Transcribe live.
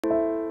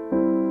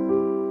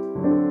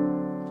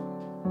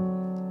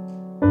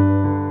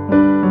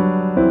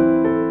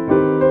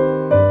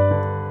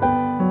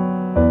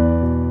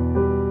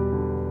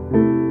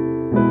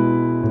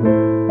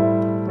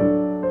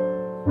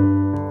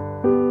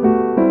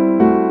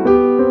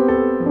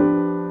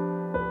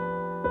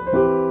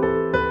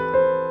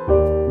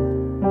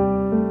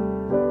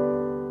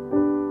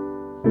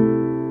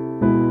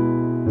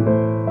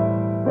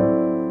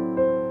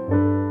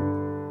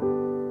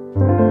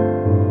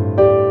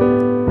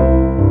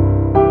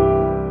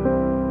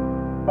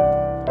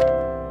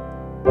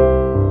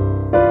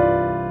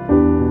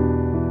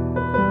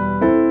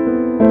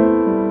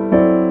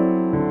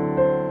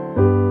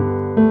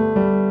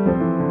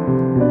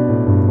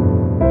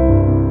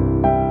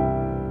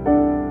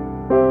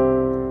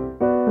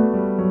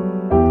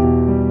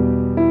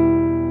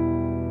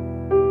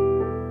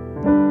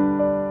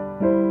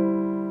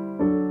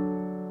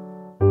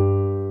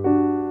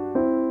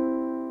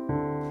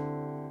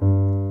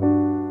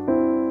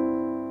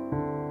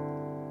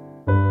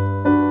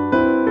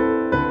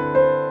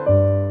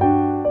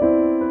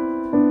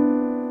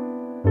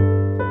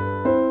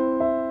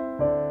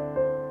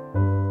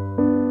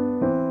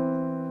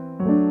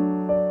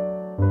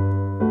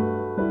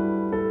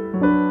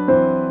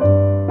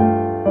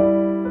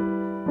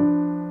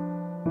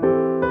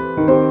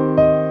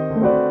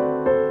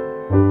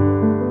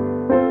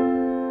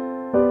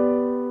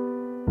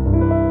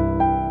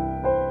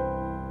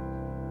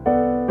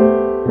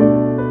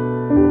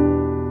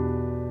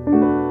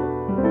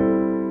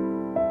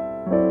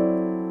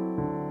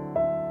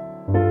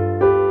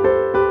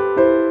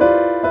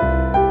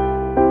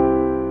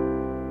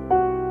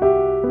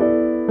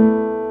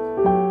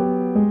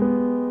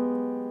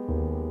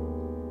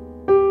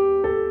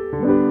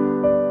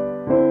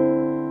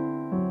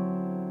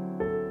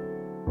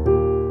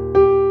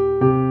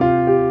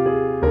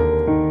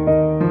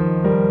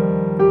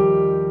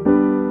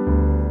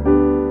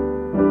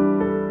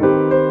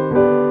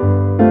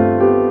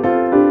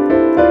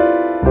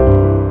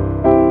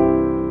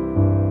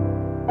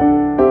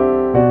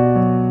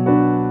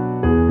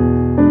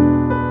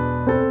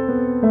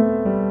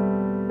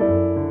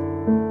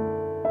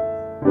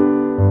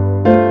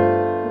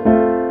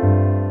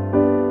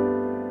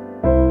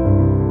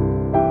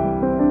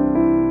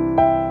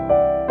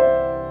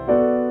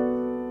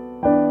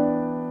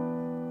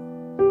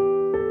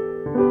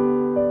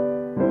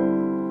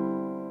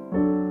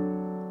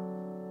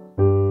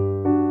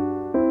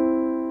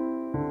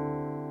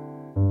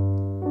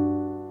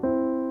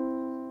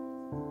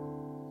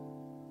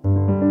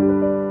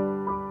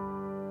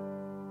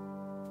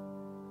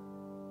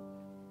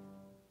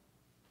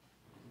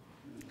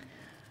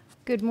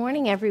Good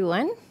morning,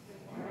 everyone.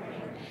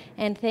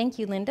 And thank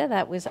you, Lynda.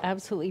 That was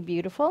absolutely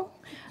beautiful.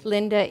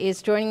 Lynda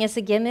is joining us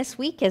again this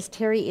week as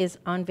Terry is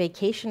on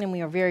vacation, and we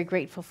are very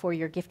grateful for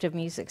your gift of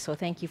music, so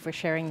thank you for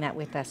sharing that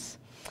with us.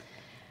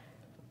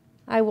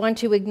 I want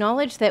to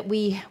acknowledge that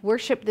we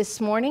worship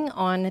this morning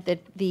on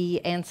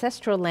the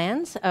ancestral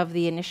lands of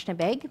the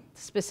Anishinaabe,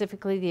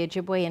 specifically the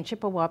Ojibwe and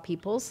Chippewa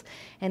peoples,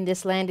 and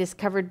this land is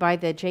covered by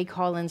the J.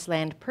 Collins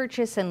Land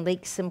Purchase and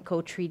Lake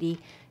Simcoe Treaty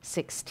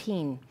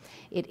 16.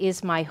 It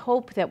is my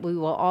hope that we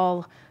will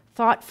all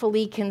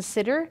thoughtfully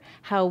consider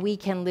how we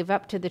can live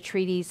up to the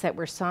treaties that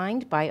were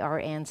signed by our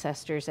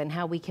ancestors and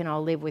how we can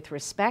all live with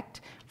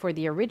respect for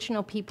the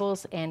original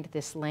peoples and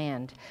this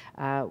land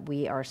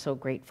we are so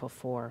grateful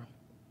for.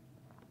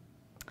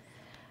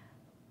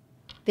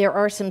 There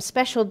are some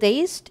special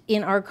days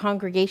in our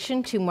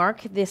congregation to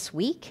mark this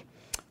week.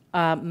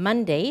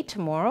 Monday,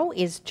 tomorrow,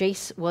 is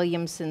Jace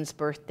Williamson's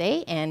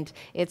birthday, and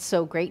it's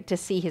so great to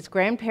see his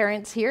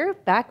grandparents here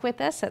back with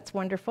us. That's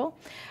wonderful.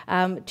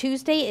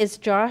 Tuesday is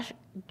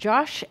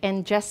Josh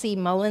and Jessie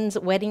Mullen's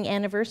wedding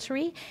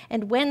anniversary,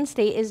 and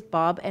Wednesday is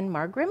Bob and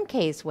Marg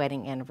Rimke's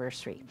wedding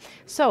anniversary.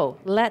 So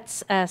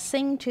let's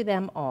sing to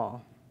them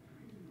all.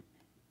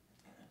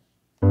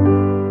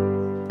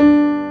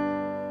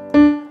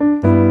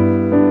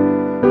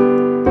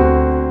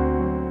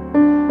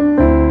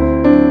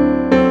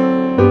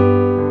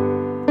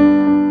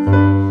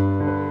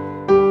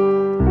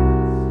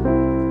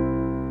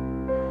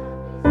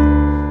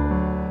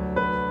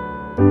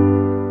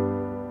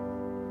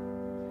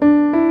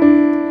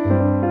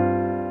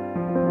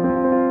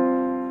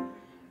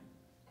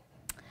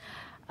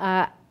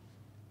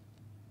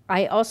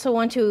 I also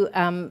want to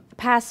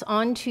pass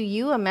on to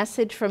you a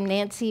message from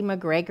Nancy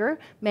McGregor.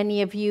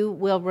 Many of you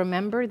will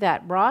remember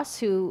that Ross,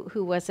 who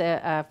was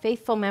a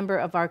faithful member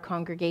of our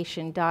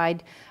congregation,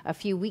 died a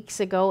few weeks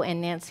ago, and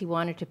Nancy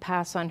wanted to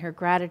pass on her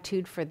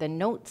gratitude for the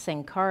notes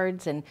and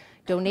cards and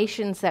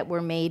donations that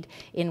were made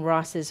in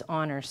Ross's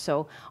honor.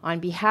 So on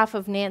behalf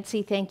of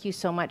Nancy, thank you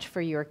so much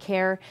for your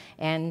care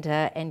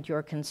and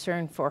your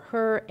concern for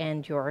her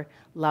and your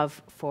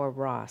love for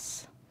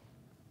Ross.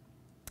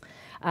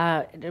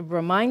 A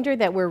reminder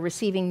that we're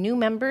receiving new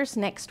members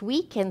next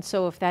week, and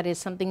so if that is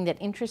something that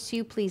interests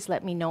you, please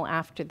let me know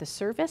after the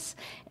service,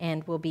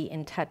 and we'll be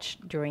in touch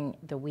during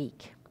the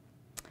week.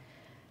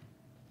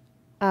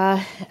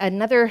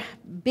 Another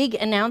big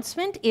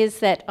announcement is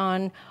that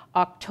on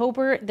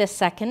October the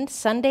 2nd,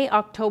 Sunday,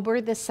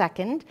 October the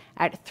 2nd,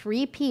 at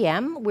 3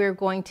 p.m., we're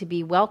going to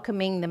be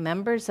welcoming the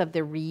members of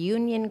the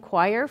Reunion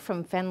Choir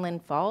from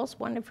Fenelon Falls,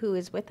 one of who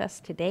is with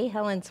us today.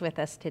 Helen's with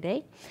us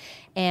today.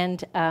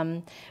 And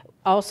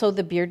also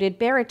the Bearded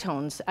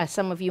Baritones.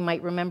 Some of you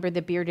might remember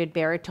the Bearded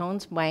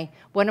Baritones.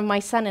 One of my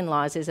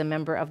son-in-laws is a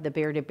member of the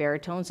Bearded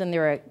Baritones, and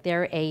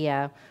they're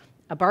a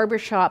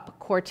barbershop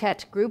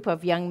quartet group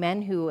of young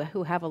men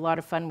who have a lot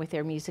of fun with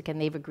their music,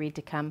 and they've agreed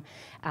to come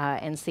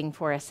and sing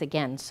for us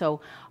again. So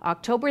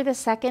October the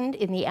 2nd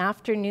in the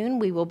afternoon,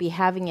 we will be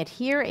having it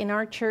here in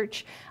our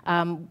church.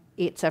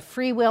 It's a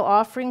free will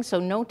offering, so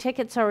no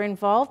tickets are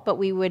involved, but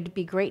we would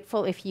be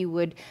grateful if you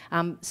would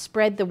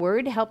spread the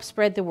word, help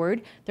spread the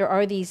word. There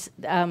are these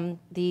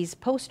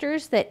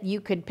posters that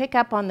you could pick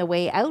up on the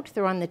way out.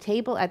 They're on the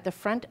table at the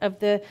front of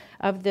the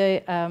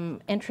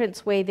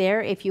entranceway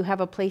there. If you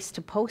have a place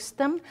to post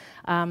them,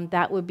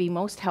 that would be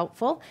most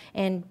helpful.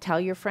 And tell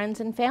your friends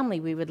and family.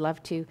 We would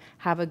love to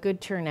have a good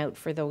turnout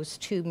for those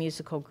two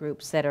musical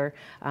groups that are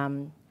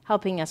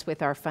helping us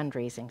with our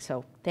fundraising.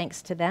 So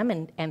thanks to them,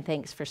 and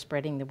thanks for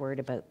spreading the word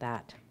about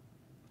that.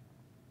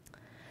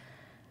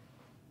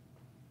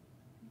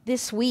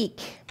 This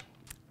week,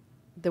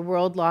 the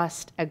world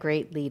lost a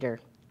great leader.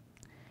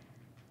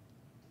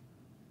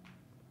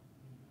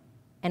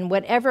 And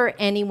whatever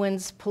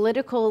anyone's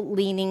political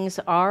leanings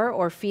are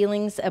or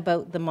feelings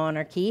about the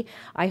monarchy,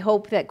 I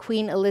hope that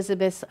Queen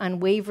Elizabeth's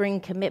unwavering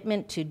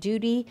commitment to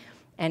duty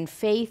and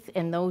faith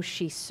in those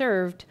she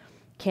served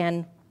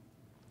can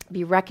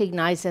be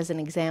recognized as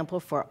an example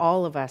for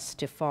all of us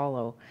to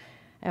follow.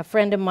 A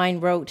friend of mine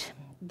wrote,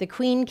 "The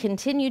Queen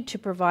continued to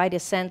provide a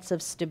sense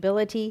of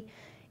stability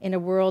in a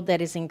world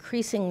that is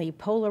increasingly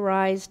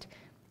polarized,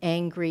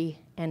 angry,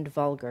 and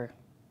vulgar.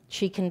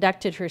 She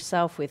conducted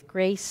herself with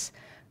grace,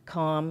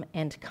 calm,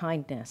 and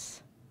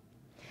kindness."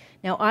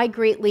 Now, I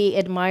greatly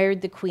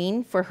admired the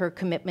Queen for her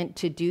commitment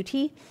to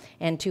duty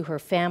and to her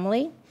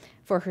family,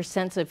 for her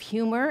sense of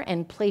humor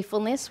and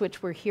playfulness,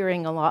 which we're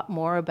hearing a lot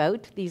more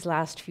about these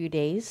last few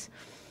days,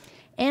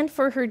 and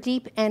for her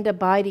deep and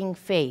abiding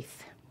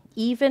faith,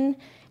 even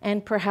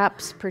and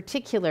perhaps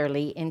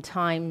particularly in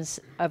times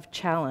of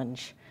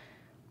challenge.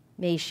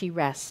 May she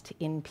rest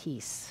in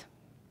peace.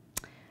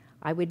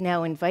 I would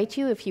now invite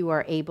you, if you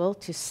are able,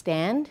 to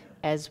stand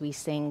as we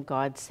sing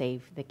 "God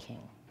Save the King."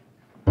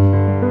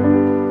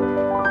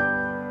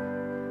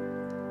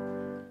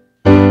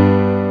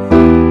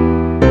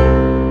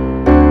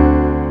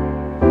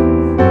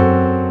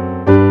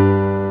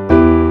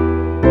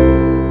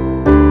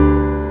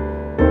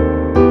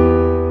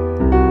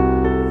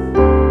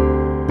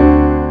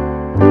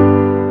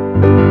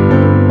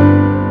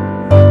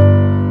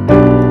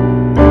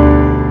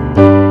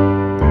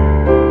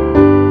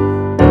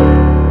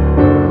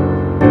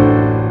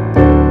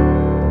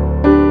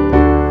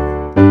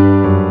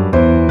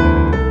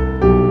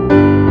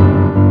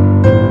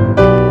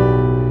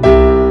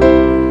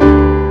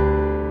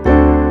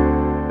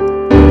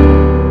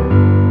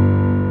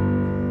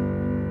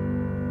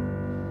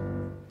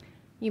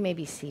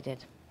 be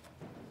seated.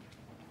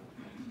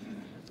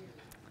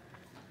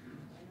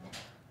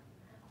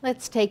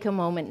 Let's take a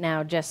moment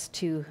now just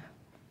to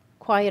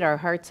quiet our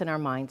hearts and our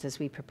minds as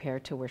we prepare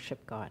to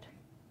worship God.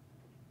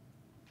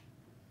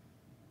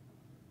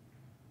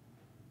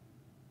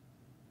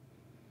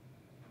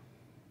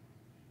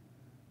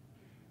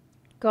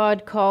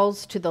 God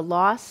calls to the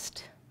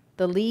lost,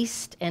 the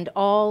least, and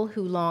all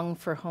who long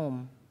for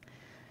home.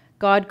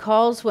 God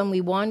calls when we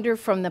wander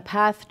from the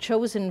path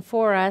chosen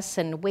for us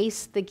and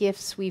waste the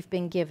gifts we've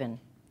been given.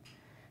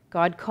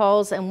 God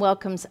calls and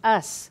welcomes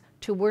us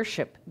to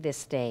worship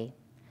this day.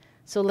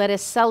 So let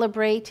us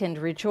celebrate and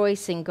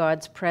rejoice in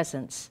God's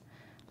presence.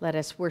 Let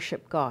us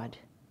worship God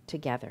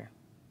together.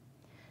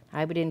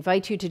 I would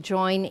invite you to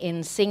join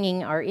in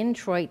singing our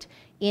introit,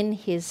 "In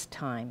His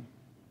Time."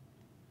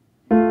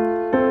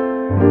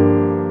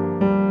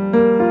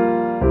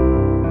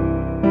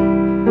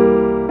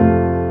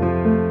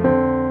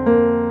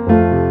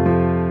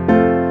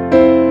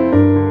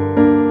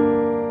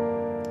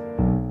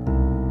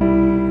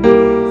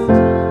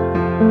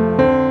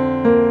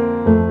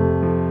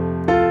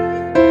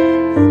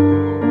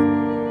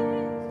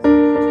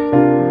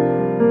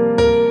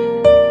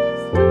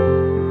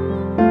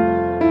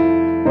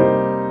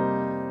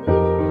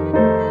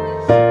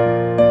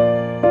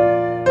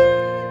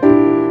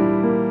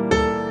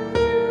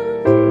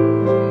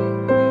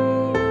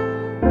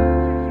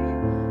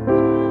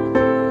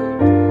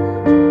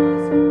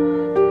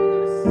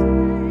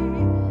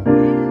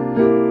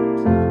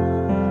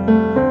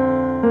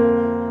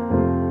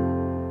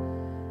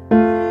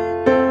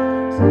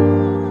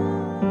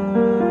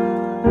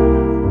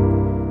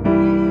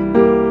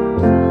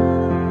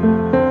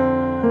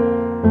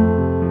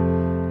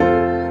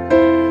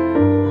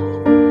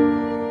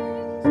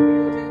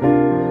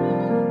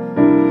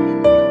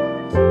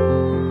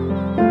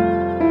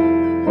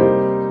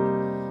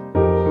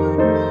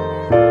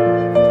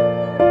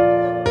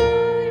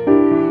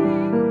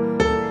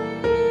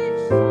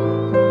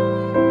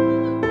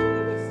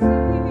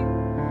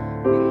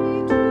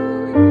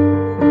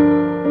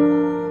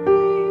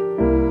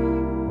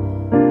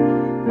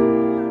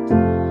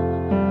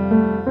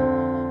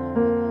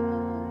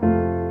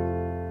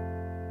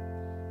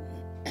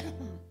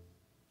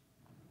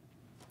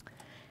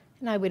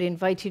 And I would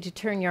invite you to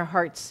turn your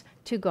hearts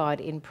to God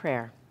in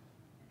prayer.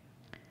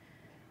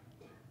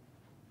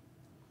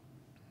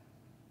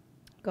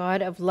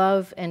 God of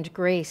love and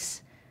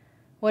grace,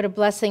 what a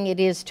blessing it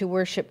is to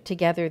worship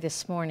together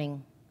this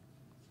morning.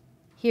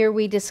 Here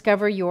we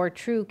discover your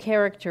true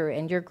character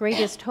and your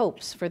greatest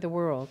hopes for the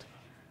world.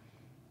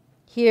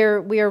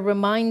 Here we are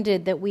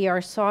reminded that we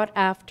are sought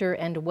after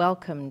and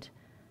welcomed,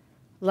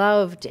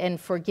 loved and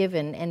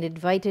forgiven, and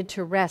invited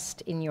to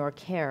rest in your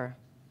care.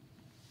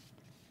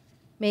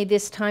 May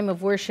this time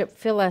of worship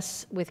fill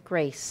us with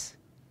grace,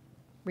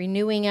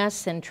 renewing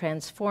us and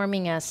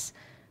transforming us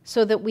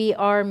so that we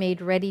are made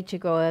ready to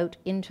go out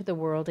into the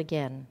world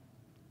again.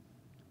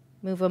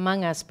 Move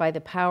among us by the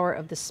power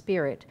of the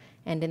Spirit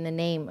and in the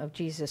name of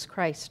Jesus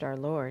Christ our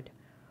Lord.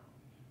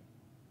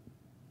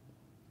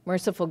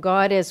 Merciful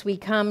God, as we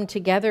come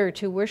together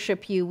to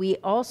worship you, we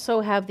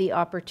also have the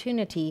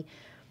opportunity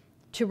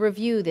to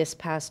review this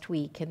past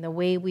week and the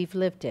way we've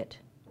lived it.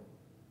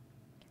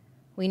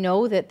 We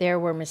know that there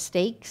were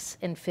mistakes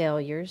and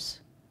failures,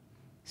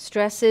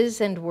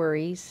 stresses and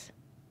worries,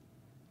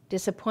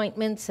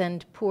 disappointments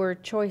and poor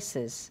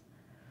choices.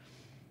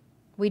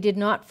 We did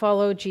not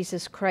follow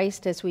Jesus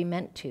Christ as we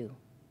meant to.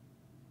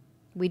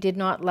 We did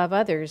not love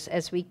others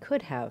as we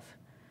could have.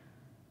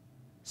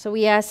 So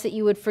we ask that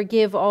you would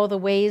forgive all the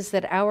ways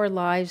that our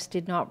lives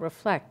did not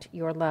reflect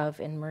your love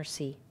and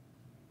mercy.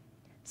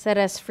 Set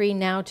us free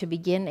now to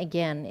begin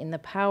again in the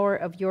power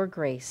of your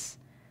grace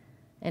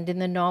and in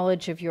the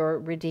knowledge of your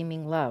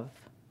redeeming love.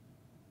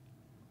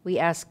 We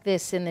ask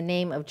this in the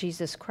name of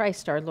Jesus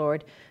Christ our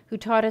Lord, who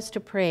taught us to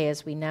pray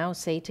as we now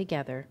say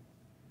together,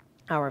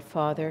 Our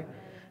Father,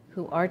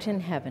 who art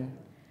in heaven,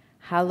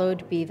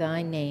 hallowed be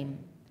thy name.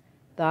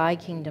 Thy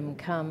kingdom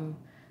come,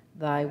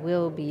 thy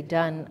will be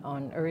done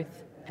on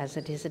earth as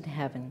it is in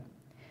heaven.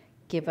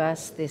 Give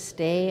us this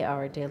day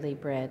our daily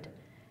bread,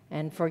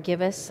 and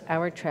forgive us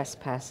our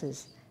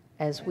trespasses,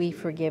 as we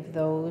forgive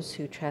those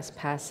who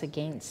trespass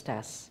against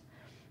us.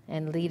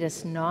 And lead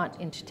us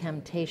not into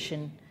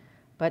temptation,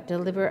 but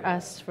deliver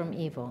us from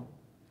evil.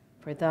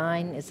 For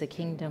thine is the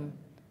kingdom,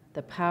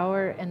 the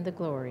power, and the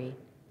glory,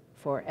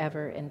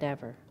 forever and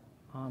ever.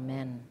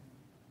 Amen.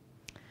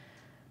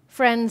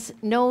 Friends,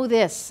 know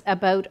this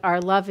about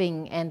our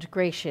loving and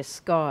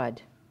gracious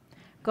God.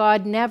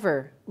 God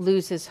never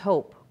loses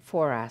hope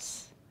for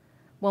us.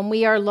 When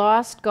we are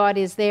lost, God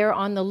is there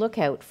on the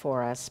lookout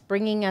for us,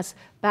 bringing us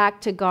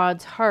back to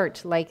God's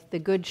heart like the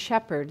good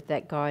shepherd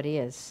that God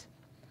is.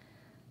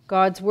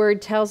 God's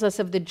word tells us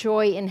of the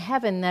joy in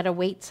heaven that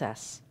awaits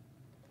us.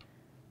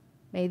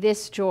 May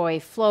this joy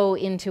flow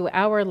into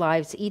our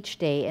lives each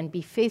day and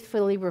be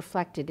faithfully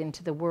reflected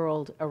into the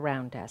world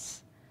around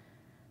us.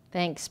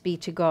 Thanks be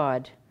to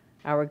God,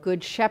 our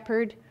good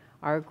shepherd,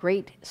 our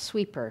great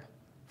sweeper,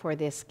 for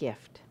this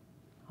gift.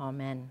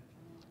 Amen.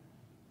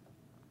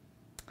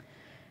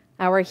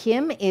 Our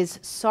hymn is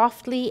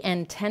Softly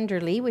and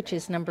Tenderly, which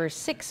is number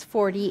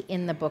 640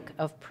 in the Book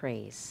of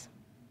Praise.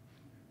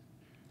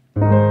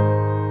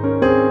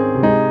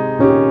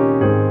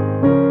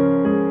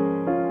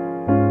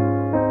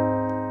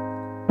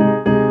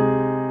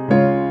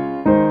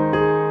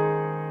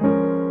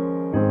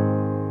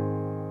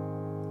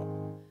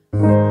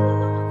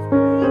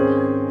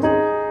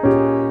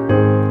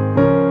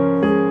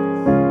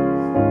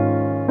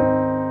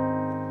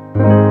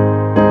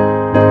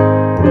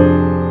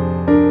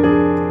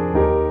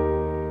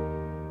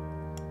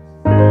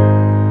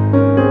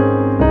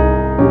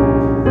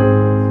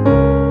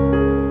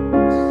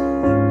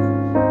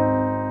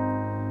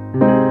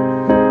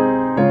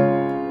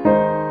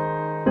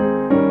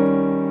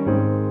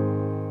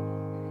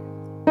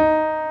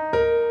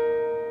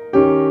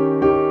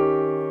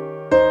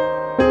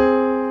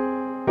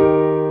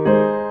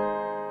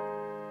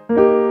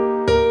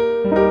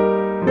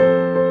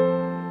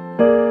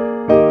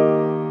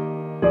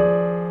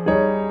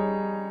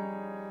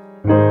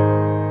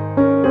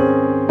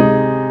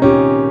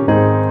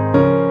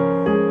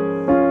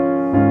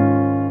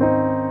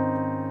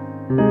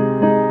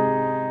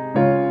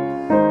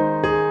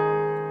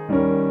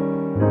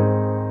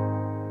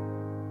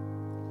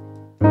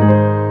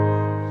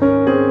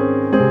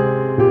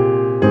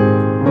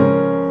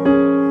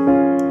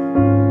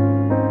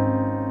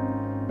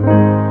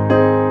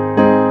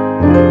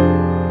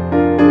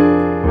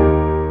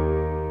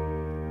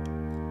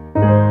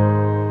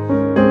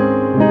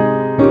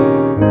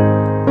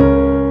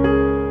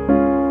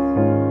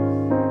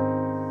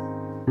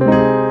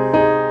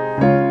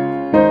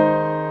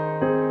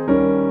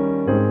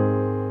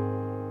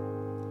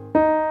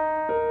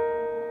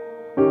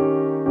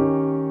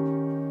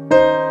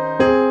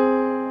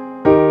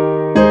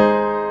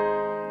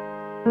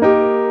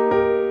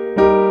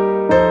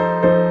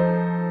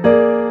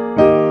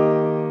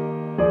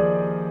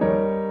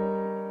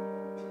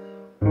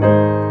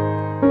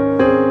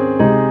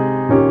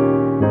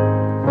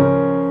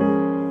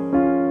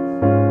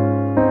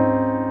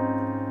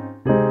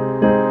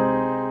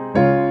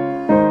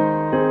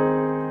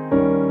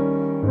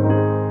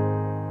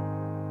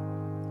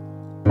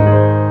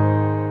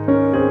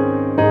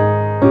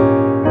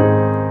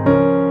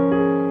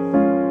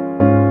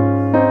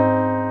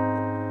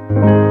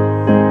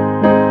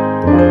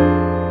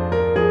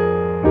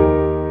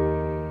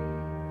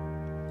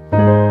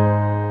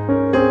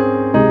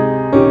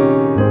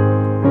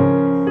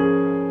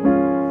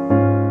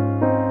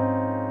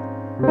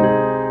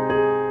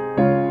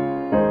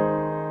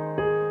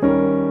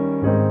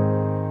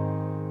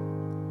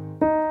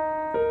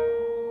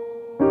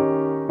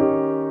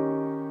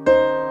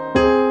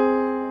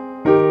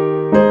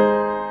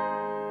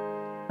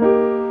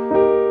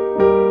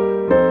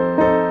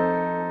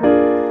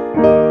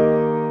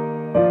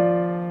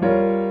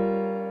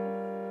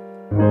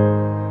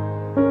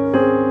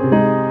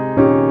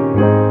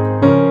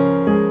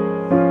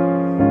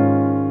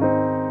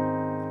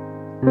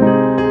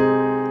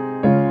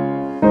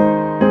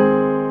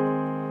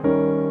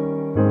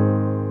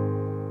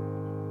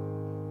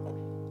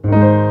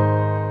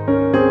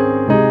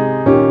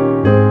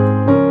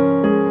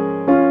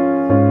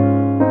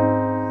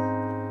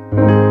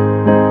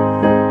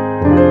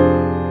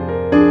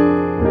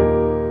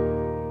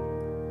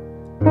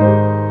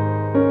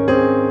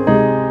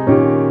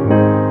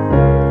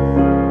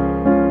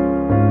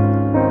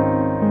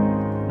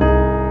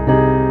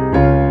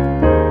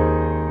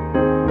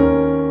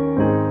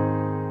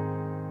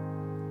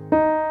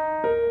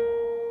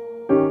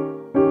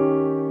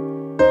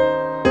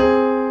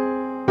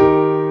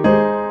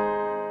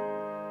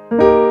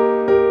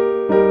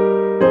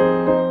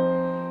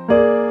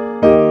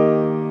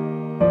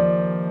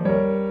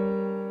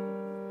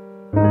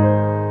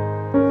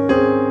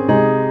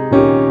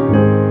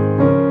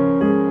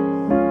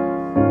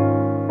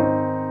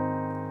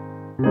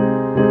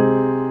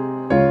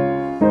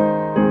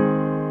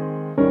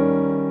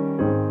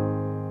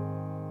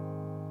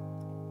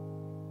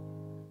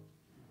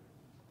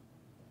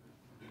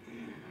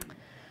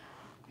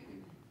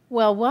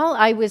 Well, while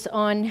I was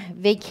on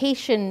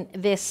vacation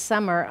this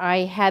summer, I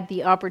had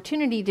the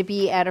opportunity to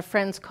be at a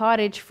friend's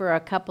cottage for a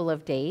couple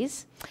of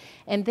days,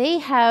 and they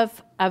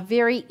have a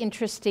very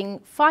interesting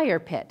fire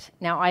pit.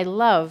 Now, I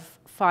love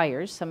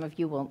fires. Some of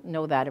you will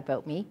know that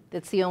about me.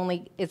 It's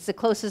the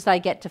closest I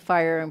get to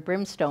fire and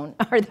brimstone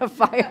are the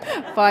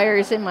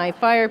fires in my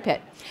fire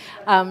pit.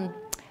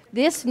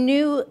 This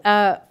new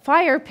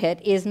fire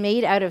pit is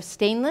made out of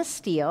stainless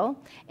steel,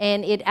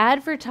 and it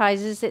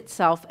advertises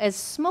itself as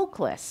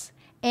smokeless.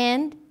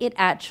 And it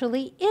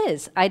actually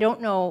is. I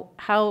don't know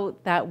how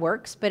that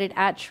works, but it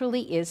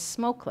actually is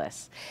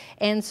smokeless.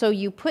 And so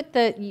you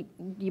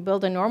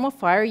build a normal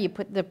fire, you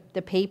put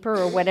the paper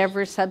or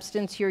whatever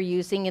substance you're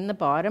using in the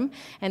bottom,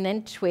 and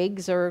then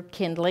twigs or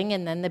kindling,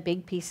 and then the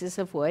big pieces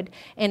of wood,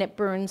 and it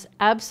burns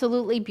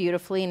absolutely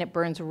beautifully, and it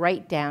burns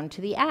right down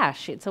to the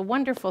ash. It's a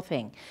wonderful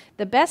thing.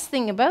 The best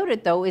thing about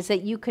it, though, is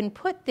that you can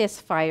put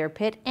this fire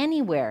pit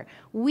anywhere.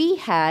 We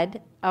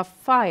had a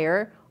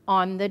fire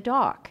on the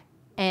dock.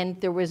 and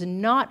there was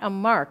not a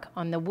mark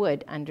on the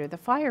wood under the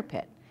fire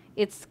pit.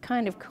 It's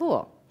kind of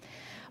cool.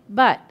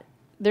 But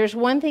there's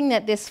one thing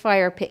that this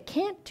fire pit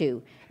can't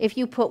do. If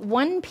you put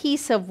one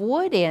piece of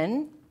wood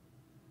in,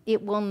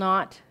 it will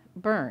not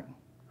burn.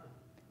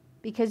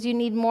 Because you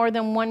need more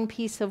than one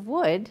piece of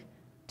wood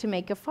to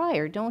make a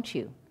fire, don't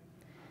you?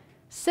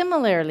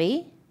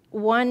 Similarly,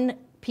 one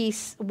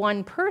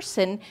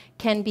person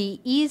can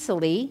be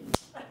easily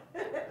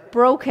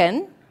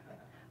broken,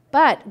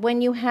 but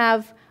when you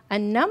have a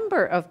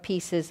number of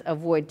pieces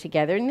of wood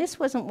together, and this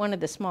wasn't one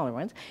of the smaller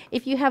ones,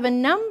 if you have a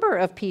number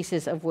of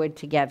pieces of wood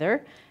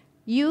together,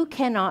 you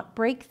cannot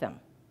break them.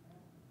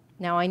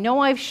 Now, I know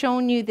I've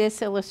shown you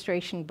this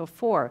illustration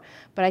before,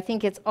 but I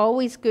think it's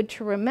always good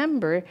to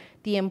remember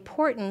the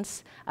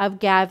importance of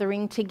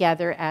gathering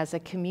together as a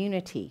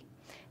community.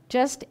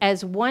 Just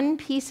as one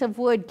piece of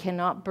wood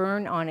cannot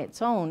burn on its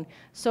own,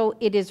 so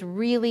it is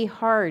really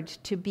hard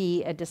to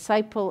be a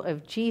disciple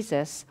of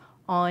Jesus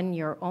on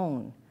your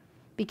own.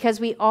 Because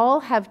we all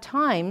have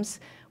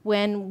times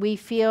when we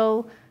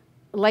feel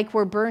like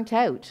we're burnt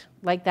out,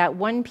 like that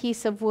one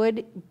piece of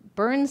wood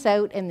burns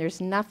out and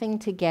there's nothing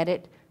to get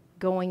it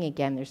going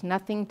again. There's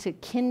nothing to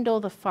kindle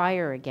the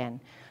fire again.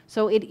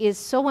 So it is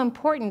so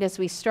important as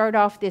we start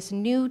off this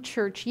new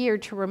church year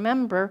to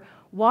remember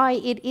why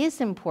it is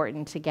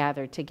important to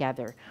gather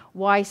together.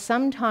 Why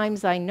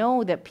sometimes I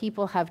know that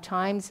people have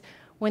times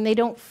when they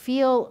don't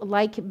feel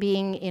like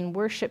being in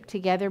worship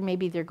together.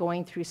 Maybe they're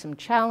going through some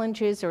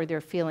challenges, or they're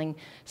feeling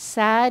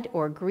sad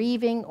or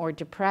grieving or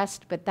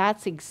depressed, but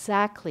that's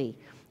exactly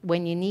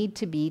when you need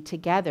to be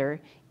together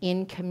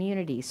in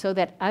community, so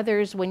that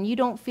others, when you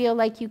don't feel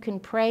like you can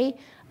pray,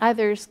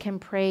 others can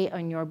pray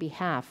on your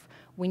behalf.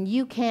 When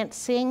you can't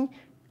sing,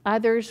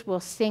 others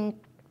will sing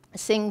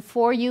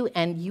for you,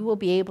 and you will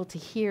be able to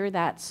hear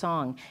that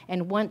song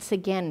and once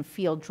again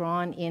feel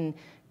drawn in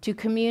to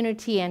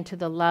community and to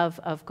the love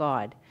of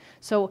God.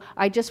 So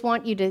I just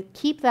want you to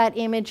keep that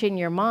image in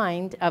your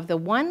mind of the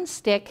one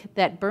stick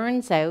that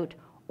burns out,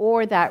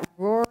 or that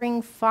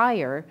roaring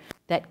fire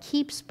that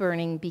keeps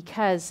burning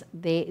because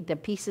the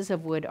pieces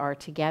of wood are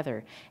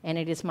together. And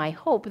it is my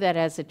hope that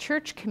as a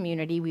church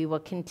community, we will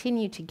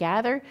continue to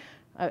gather,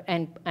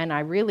 and I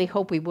really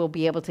hope we will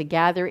be able to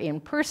gather in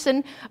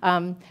person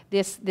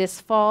this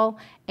fall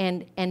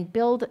and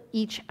build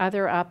each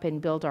other up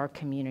and build our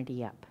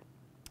community up.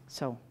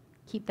 So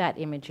keep that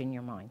image in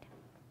your mind.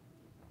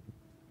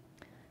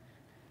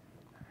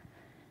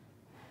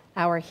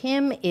 Our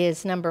hymn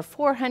is number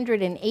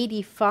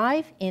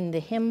 485 in the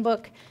hymn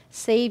book,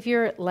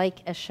 Savior, Like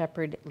a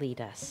Shepherd, Lead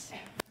Us. Feed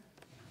us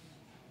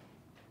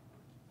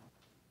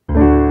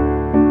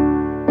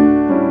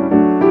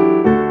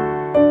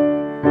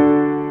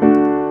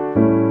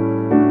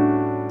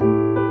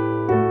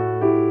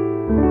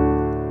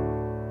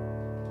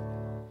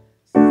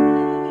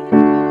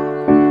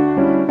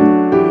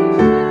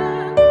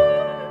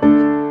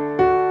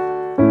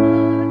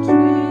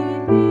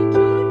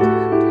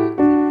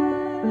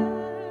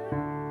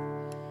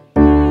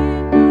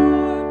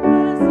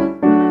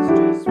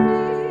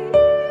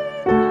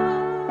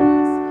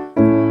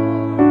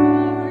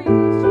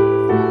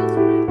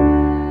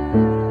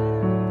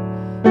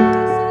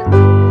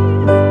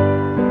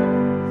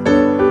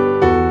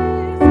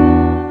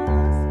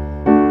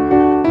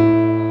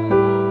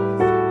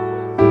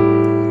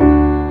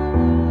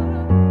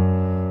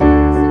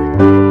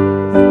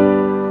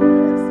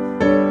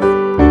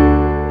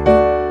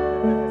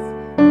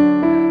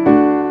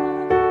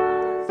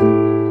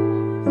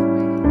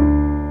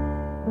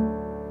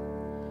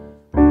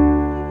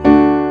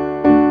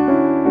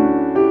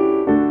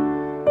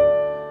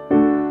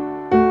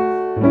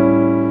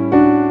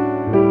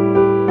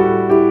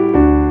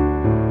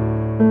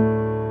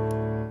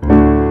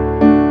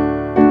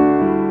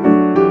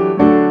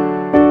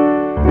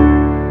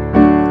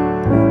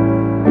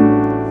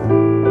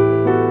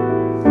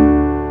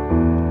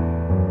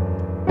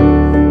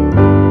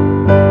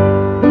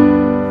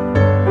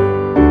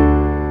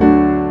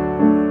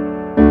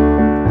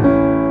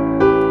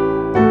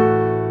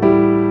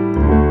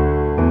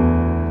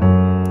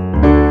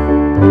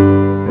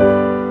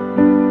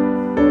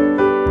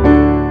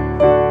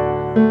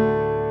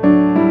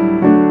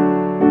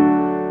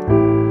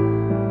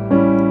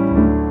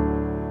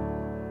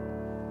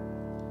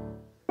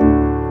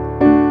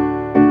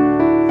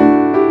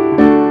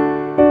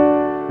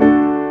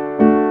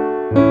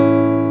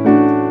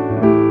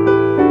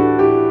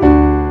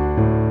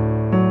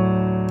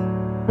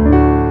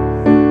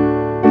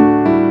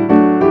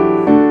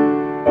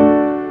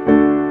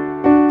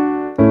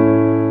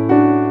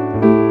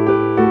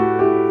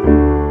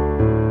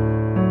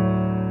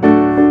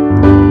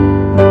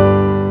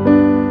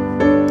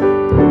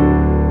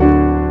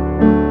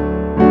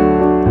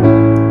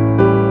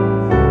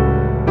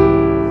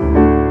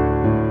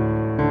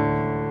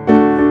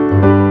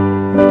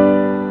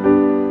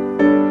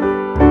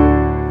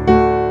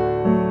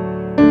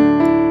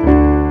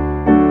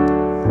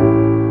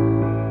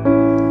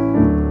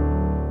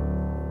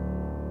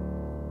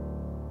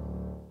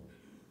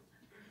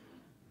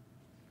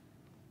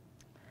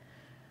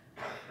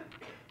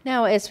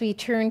as we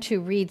turn to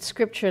read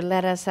Scripture,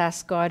 let us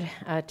ask God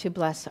to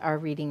bless our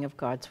reading of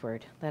God's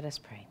Word. Let us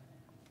pray.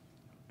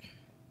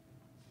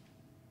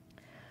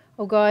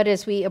 O God,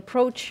 as we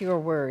approach your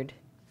Word,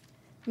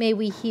 may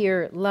we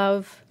hear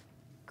love,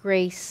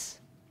 grace,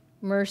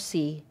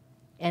 mercy,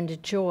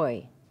 and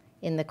joy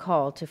in the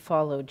call to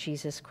follow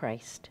Jesus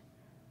Christ.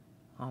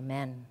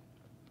 Amen.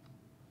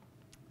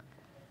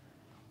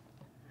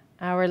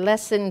 Our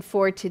lesson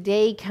for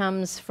today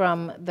comes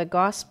from the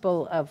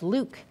Gospel of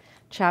Luke,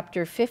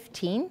 chapter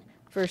 15,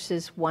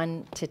 verses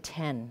 1 to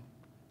 10.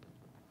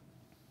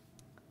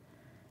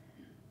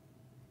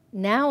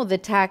 Now the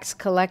tax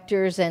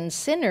collectors and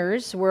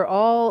sinners were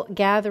all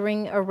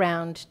gathering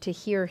around to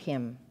hear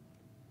him.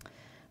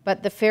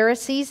 But the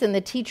Pharisees and the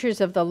teachers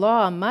of the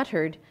law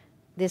muttered,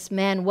 "This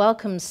man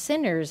welcomes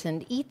sinners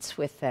and eats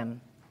with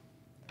them."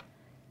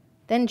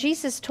 Then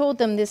Jesus told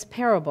them this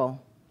parable.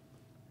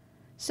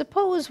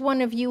 Suppose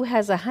one of you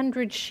has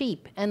 100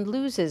 sheep and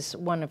loses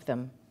one of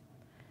them.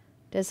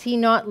 Does he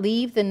not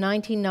leave the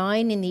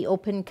 99 in the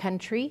open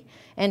country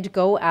and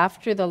go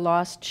after the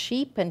lost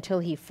sheep until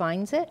he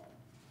finds it?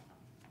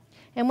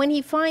 And when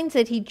he finds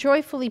it, he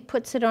joyfully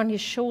puts it on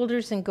his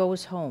shoulders and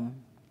goes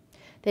home.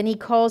 Then he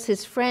calls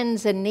his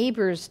friends and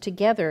neighbors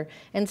together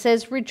and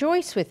says,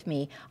 "Rejoice with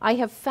me, I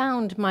have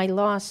found my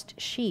lost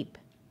sheep."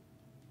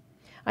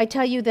 I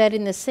tell you that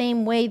in the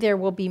same way there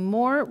will be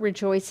more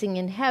rejoicing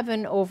in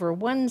heaven over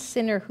one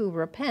sinner who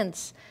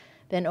repents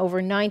than over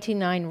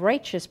 99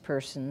 righteous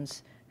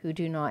persons who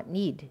do not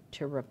need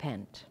to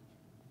repent.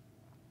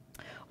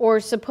 Or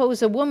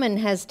suppose a woman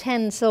has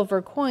 10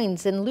 silver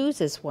coins and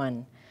loses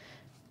one.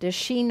 Does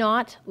she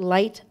not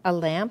light a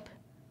lamp,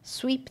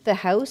 sweep the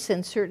house,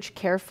 and search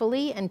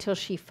carefully until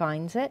she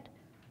finds it?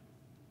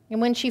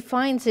 And when she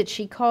finds it,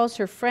 she calls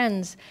her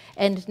friends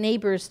and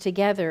neighbors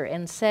together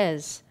and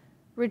says,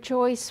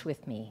 "Rejoice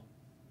with me,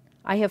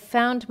 I have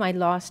found my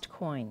lost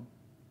coin."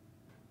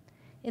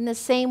 In the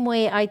same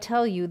way, I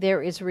tell you,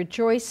 there is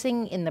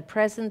rejoicing in the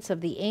presence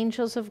of the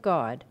angels of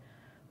God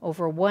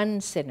over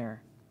one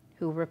sinner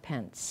who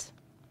repents.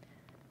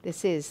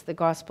 This is the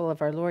gospel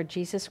of our Lord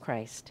Jesus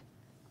Christ.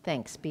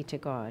 Thanks be to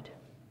God.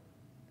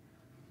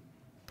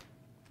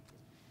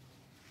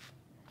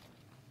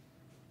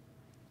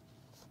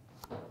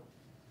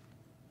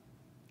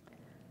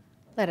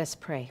 Let us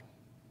pray.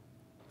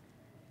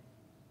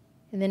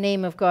 In the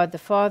name of God the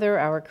Father,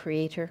 our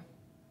Creator,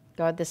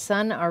 God the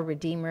Son, our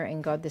Redeemer,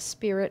 and God the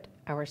Spirit,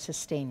 our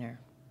Sustainer.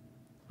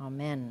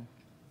 Amen.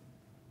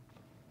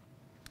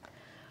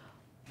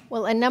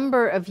 Well, a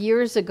number of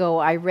years ago,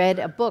 I read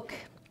a book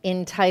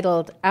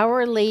entitled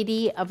Our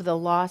Lady of the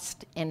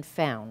Lost and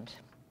Found.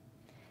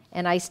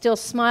 And I still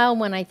smile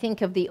when I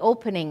think of the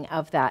opening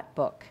of that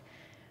book.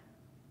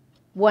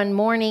 One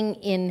morning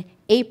in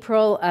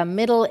April, a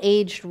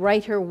middle-aged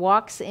writer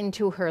walks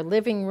into her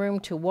living room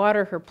to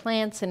water her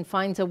plants and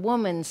finds a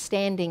woman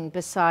standing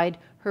beside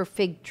her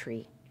fig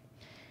tree.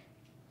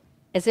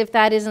 As if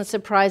that isn't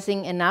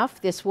surprising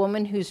enough, this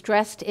woman, who's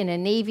dressed in a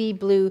navy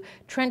blue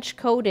trench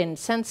coat and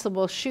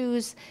sensible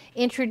shoes,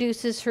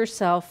 introduces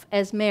herself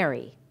as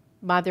Mary,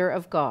 Mother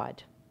of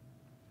God.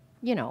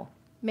 You know,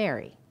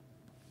 Mary.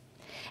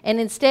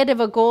 And instead of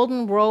a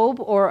golden robe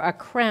or a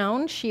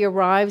crown, she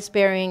arrives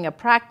bearing a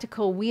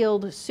practical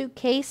wheeled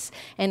suitcase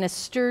and a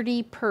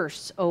sturdy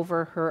purse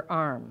over her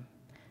arm,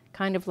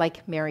 kind of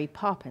like Mary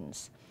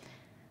Poppins.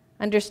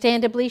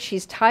 Understandably,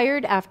 she's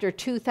tired after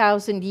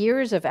 2,000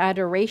 years of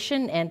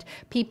adoration and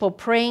people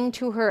praying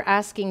to her,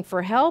 asking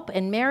for help,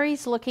 and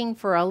Mary's looking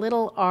for a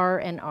little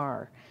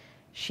R&R.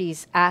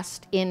 She's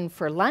asked in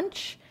for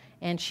lunch,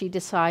 and she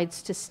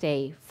decides to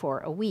stay for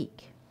a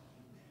week.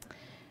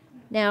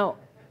 Now,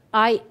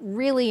 I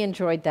really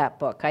enjoyed that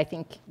book. I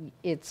think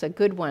it's a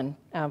good one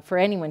for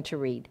anyone to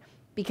read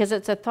because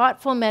it's a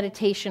thoughtful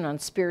meditation on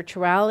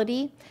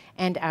spirituality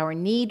and our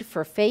need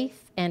for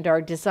faith and our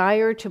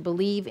desire to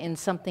believe in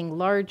something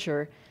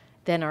larger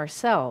than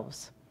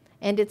ourselves.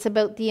 And it's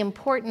about the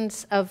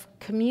importance of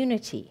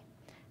community,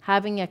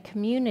 having a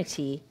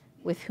community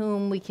with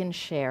whom we can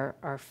share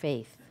our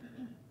faith.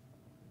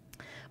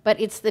 But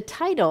it's the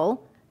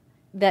title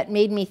that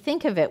made me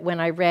think of it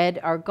when I read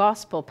our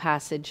gospel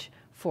passage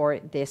for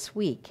this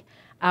week,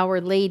 Our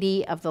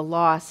Lady of the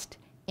Lost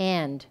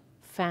and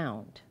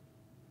Found.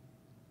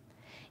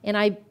 And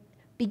I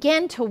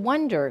began to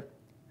wonder,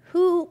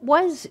 who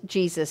was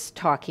Jesus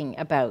talking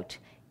about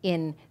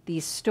in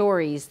these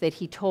stories that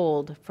he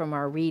told from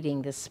our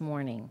reading this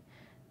morning?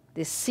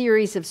 This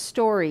series of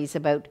stories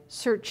about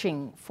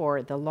searching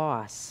for the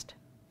lost.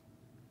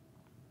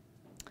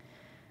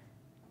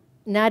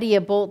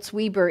 Nadia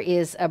Bolz-Weber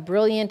is a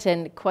brilliant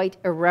and quite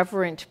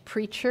irreverent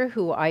preacher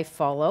who I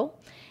follow.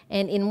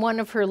 And in one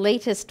of her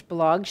latest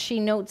blogs, she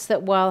notes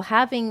that while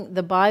having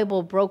the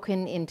Bible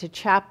broken into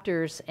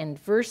chapters and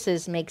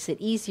verses makes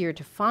it easier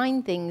to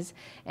find things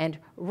and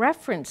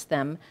reference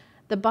them,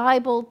 the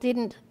Bible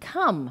didn't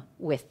come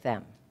with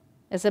them.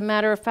 As a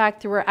matter of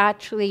fact, there were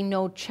actually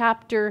no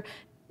chapter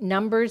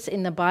numbers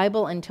in the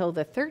Bible until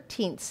the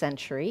 13th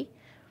century,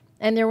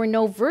 and there were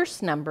no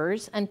verse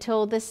numbers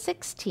until the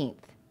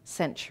 16th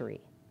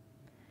century.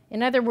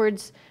 In other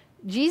words,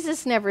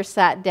 Jesus never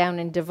sat down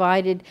and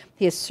divided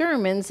his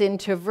sermons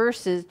into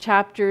verses,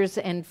 chapters,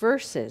 and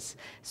verses.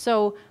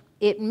 So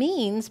it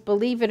means,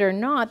 believe it or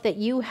not, that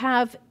you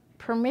have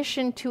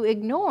permission to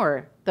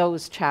ignore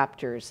those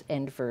chapters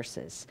and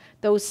verses.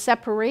 Those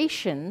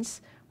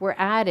separations were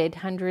added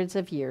hundreds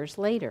of years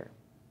later.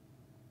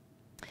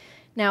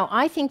 Now,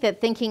 I think that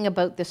thinking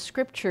about the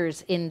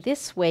scriptures in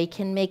this way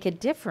can make a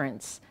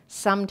difference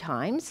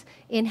sometimes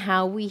in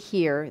how we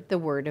hear the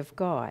Word of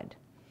God.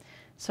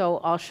 So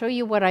I'll show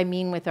you what I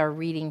mean with our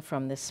reading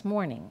from this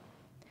morning.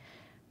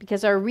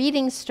 Because our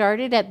reading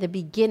started at the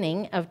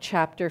beginning of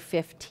chapter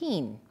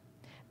 15.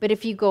 But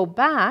if you go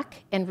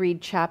back and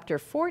read chapter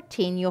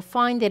 14, you'll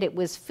find that it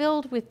was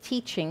filled with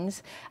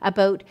teachings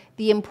about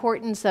the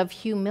importance of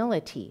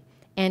humility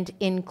and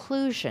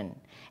inclusion,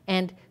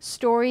 and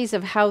stories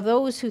of how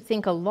those who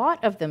think a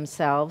lot of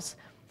themselves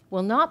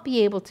will not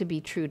be able to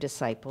be true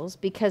disciples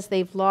because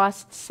they've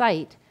lost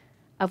sight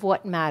of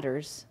what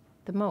matters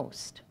the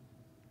most.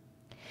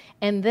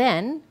 And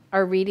then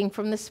our reading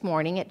from this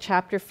morning at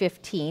chapter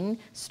 15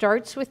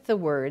 starts with the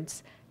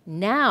words,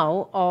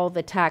 "Now all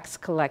the tax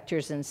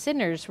collectors and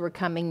sinners were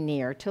coming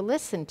near to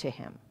listen to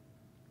him."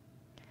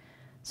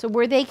 So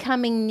were they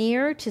coming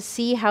near to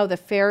see how the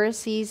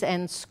Pharisees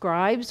and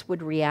scribes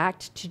would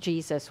react to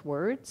Jesus'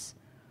 words?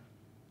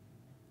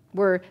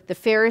 Were the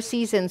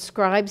Pharisees and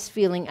scribes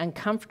feeling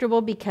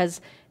uncomfortable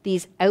because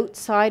these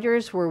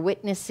outsiders were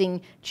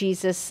witnessing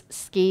Jesus'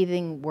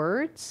 scathing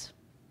words?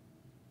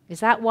 Is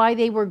that why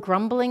they were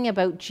grumbling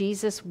about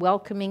Jesus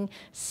welcoming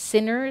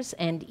sinners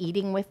and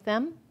eating with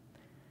them?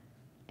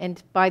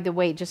 And by the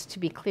way, just to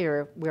be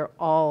clear, we're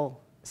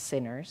all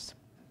sinners.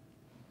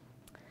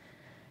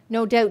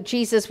 No doubt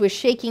Jesus was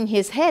shaking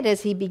his head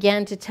as he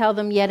began to tell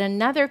them yet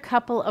another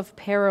couple of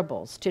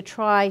parables to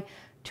try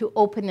to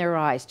open their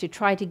eyes, to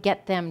try to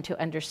get them to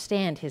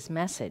understand his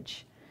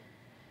message.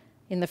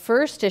 In the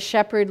first, a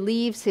shepherd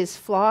leaves his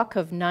flock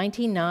of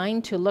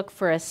 99 to look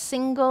for a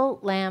single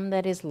lamb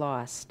that is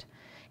lost.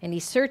 And he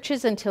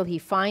searches until he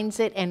finds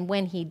it, and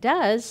when he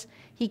does,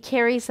 he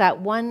carries that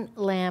one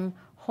lamb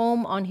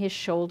home on his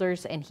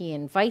shoulders, and he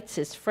invites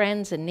his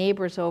friends and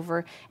neighbors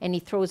over, and he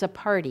throws a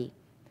party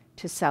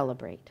to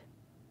celebrate.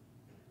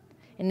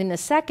 And in the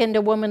second,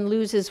 a woman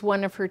loses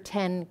one of her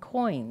 10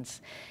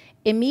 coins.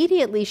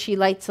 Immediately she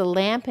lights a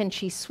lamp and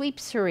she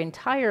sweeps her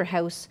entire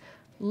house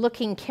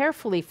looking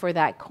carefully for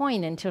that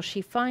coin until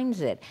she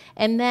finds it.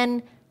 And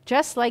then,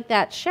 just like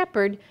that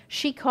shepherd,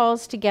 she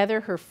calls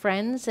together her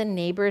friends and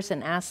neighbors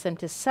and asks them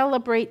to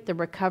celebrate the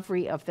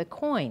recovery of the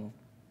coin.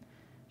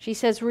 She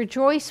says,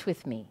 rejoice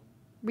with me,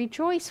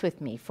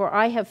 for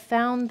I have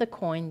found the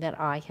coin that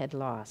I had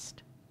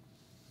lost."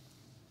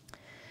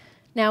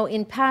 Now,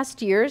 in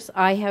past years,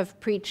 I have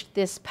preached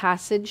this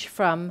passage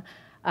from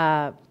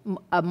a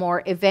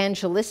more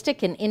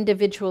evangelistic and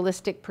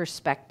individualistic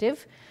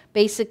perspective,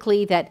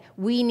 basically that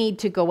we need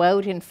to go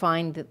out and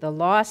find the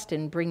lost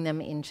and bring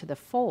them into the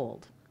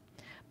fold.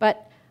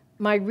 But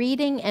my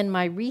reading and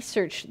my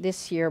research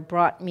this year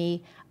brought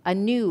me a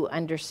new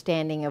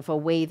understanding of a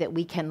way that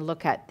we can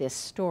look at this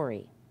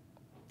story.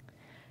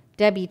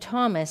 Debbie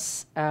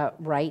Thomas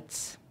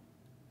writes,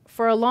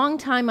 "For a long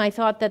time I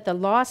thought that the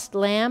lost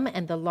lamb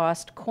and the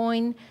lost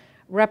coin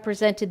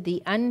represented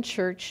the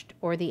unchurched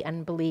or the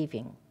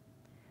unbelieving,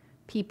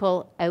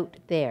 people out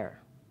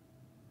there,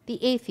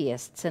 the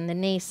atheists and the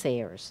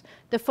naysayers,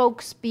 the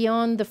folks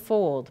beyond the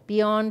fold,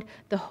 beyond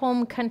the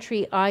home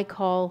country I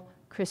call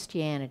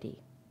Christianity.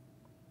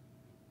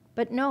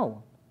 But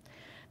no,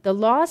 the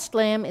lost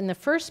lamb in the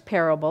first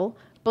parable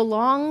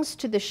belongs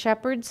to the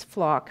shepherd's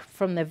flock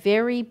from the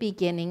very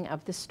beginning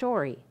of the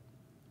story.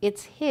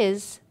 It's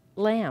his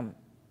lamb.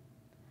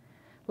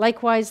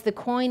 Likewise, the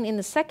coin in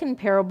the second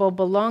parable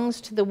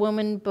belongs to the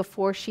woman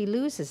before she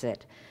loses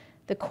it.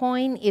 The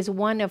coin is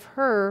one of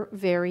her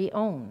very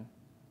own.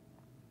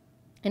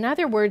 In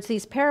other words,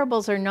 these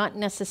parables are not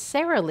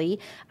necessarily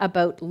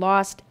about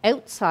lost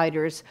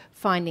outsiders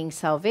finding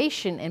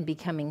salvation and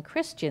becoming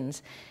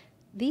Christians.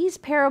 These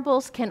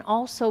parables can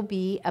also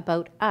be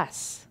about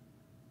us,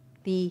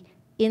 the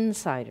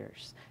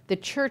insiders, the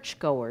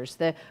churchgoers,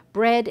 the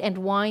bread and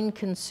wine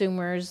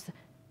consumers,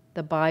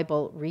 the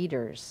Bible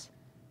readers.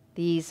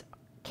 These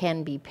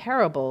can be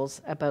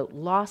parables about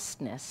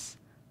lostness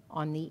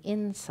on the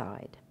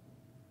inside.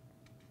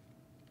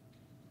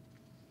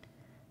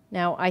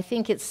 Now, I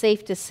think it's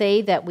safe to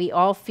say that we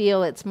all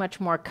feel it's much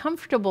more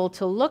comfortable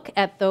to look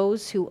at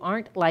those who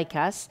aren't like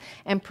us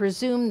and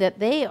presume that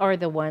they are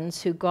the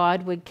ones who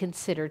God would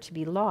consider to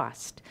be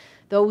lost,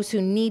 those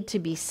who need to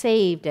be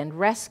saved and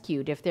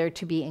rescued if they're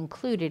to be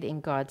included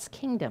in God's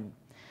kingdom.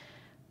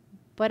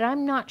 But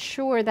I'm not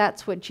sure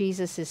that's what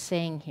Jesus is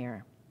saying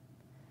here.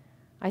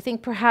 I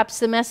think perhaps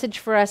the message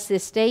for us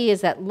this day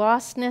is that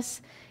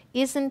lostness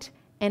isn't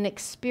an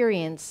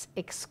experience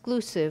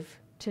exclusive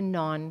to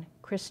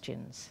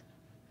non-Christians.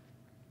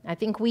 I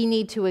think we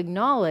need to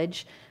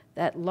acknowledge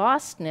that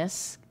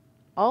lostness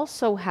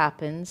also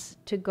happens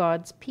to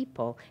God's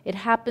people. It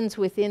happens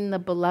within the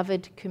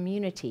beloved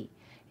community.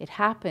 It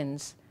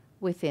happens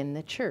within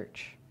the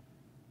church.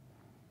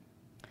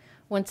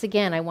 Once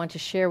again, I want to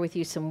share with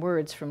you some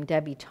words from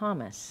Debbie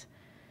Thomas.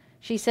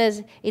 She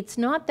says, "It's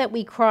not that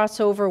we cross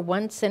over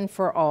once and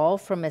for all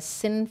from a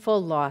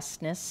sinful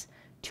lostness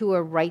to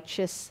a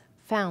righteous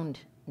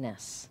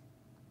foundness.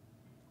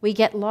 We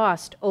get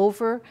lost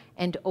over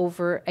and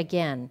over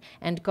again,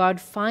 and God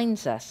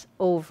finds us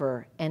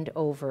over and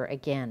over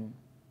again.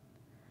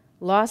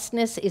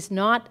 Lostness is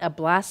not a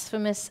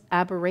blasphemous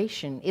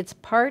aberration. It's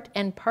part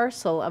and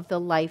parcel of the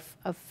life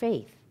of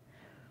faith.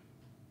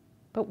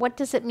 But what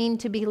does it mean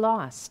to be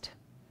lost?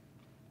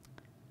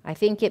 I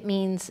think it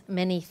means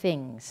many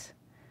things.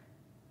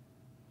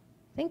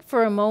 Think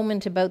for a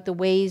moment about the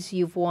ways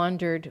you've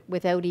wandered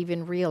without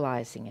even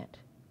realizing it.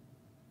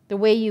 The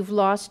way you've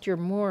lost your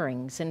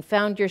moorings and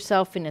found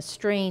yourself in a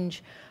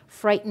strange,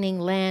 frightening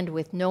land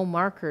with no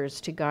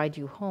markers to guide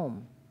you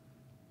home.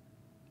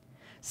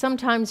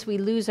 Sometimes we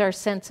lose our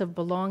sense of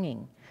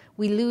belonging.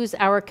 We lose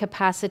our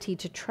capacity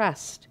to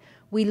trust.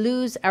 We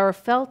lose our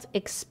felt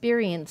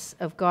experience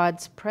of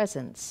God's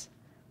presence.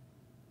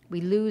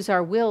 We lose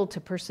our will to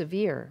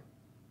persevere.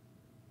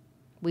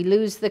 We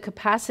lose the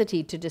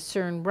capacity to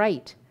discern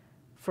right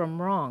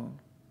from wrong.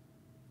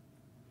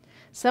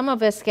 Some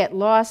of us get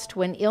lost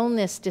when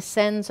illness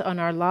descends on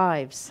our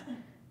lives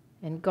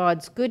and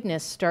God's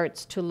goodness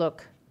starts to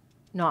look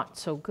not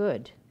so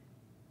good.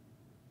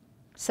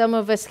 Some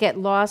of us get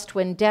lost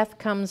when death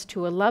comes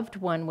to a loved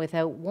one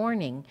without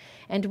warning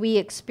and we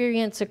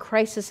experience a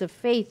crisis of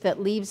faith that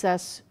leaves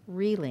us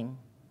reeling.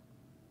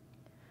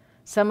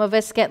 Some of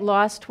us get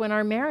lost when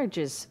our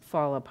marriages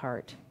fall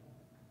apart.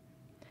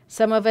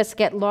 Some of us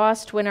get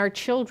lost when our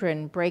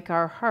children break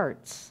our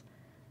hearts.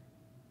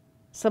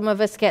 Some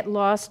of us get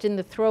lost in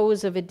the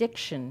throes of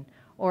addiction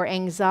or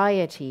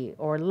anxiety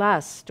or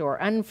lust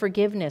or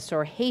unforgiveness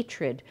or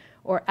hatred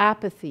or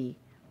apathy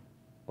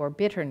or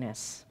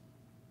bitterness.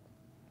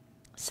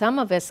 Some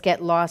of us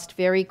get lost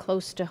very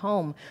close to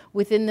home,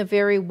 within the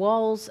very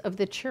walls of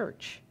the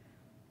church.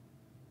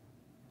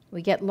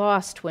 We get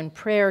lost when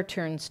prayer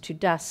turns to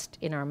dust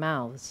in our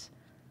mouths,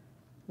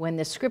 when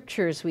the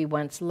scriptures we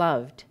once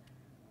loved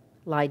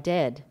lie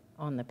dead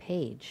on the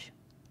page.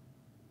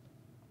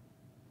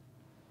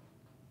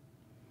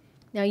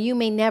 Now, you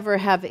may never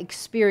have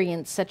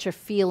experienced such a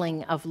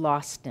feeling of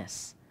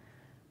lostness,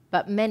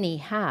 but many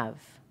have.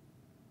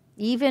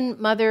 Even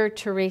Mother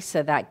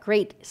Teresa, that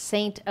great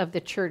saint of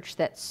the church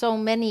that so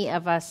many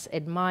of us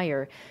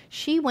admire,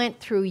 she went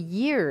through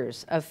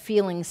years of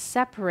feeling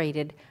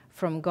separated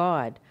from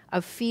God,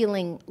 of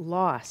feeling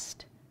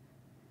lost.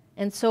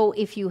 And so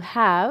if you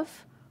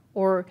have,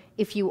 or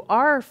if you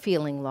are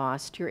feeling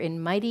lost, you're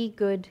in mighty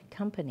good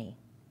company.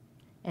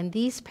 And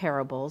these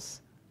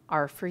parables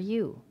are for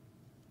you.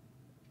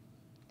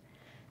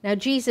 Now,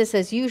 Jesus,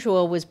 as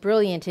usual, was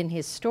brilliant in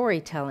his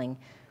storytelling,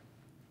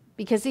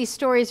 because these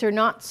stories are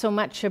not so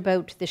much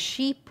about the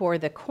sheep or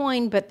the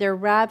coin, but they're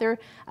rather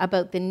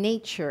about the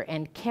nature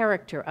and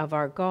character of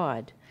our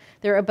God.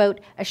 They're about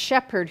a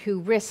shepherd who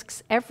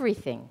risks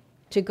everything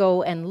to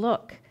go and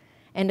look,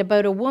 and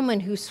about a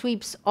woman who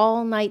sweeps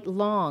all night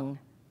long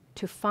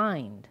to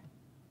find.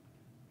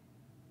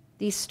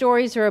 These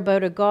stories are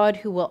about a God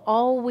who will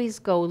always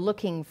go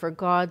looking for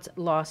God's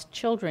lost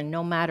children,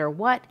 no matter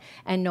what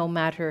and no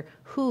matter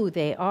who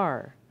they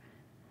are.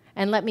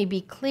 And let me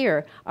be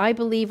clear, I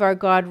believe our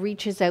God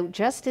reaches out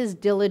just as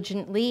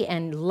diligently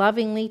and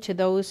lovingly to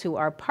those who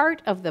are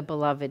part of the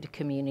beloved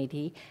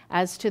community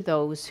as to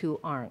those who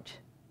aren't.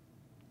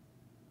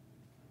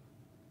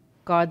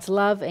 God's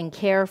love and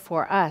care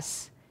for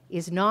us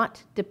is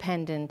not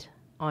dependent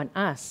on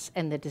us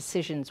and the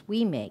decisions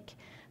we make.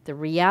 The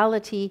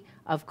reality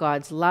of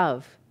God's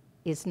love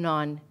is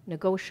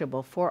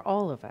non-negotiable for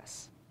all of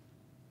us.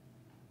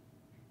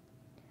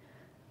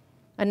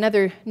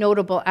 Another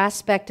notable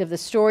aspect of the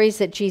stories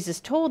that Jesus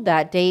told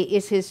that day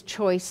is his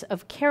choice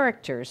of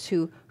characters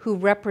who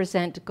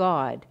represent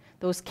God,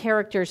 those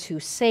characters who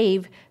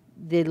save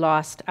the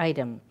lost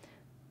item.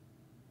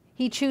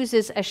 He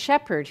chooses a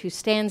shepherd who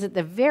stands at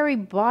the very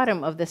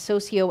bottom of the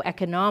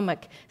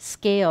socioeconomic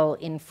scale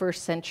in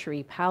first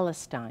century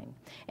Palestine.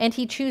 And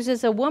he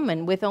chooses a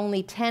woman with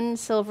only 10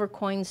 silver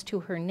coins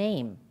to her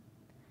name.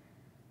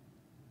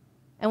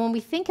 And when we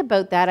think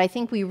about that, I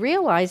think we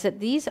realize that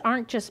these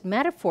aren't just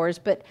metaphors,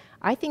 but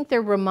I think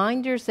they're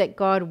reminders that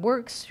God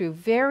works through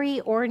very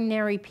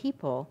ordinary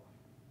people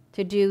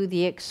to do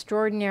the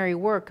extraordinary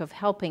work of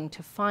helping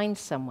to find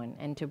someone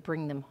and to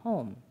bring them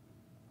home.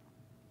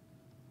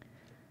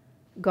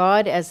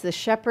 God, as the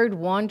shepherd,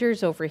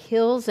 wanders over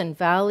hills and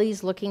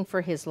valleys looking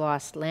for his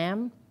lost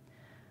lamb.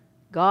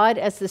 God,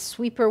 as the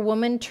sweeper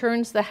woman,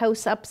 turns the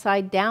house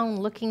upside down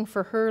looking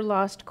for her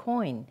lost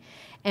coin.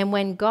 And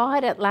when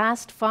God at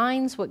last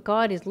finds what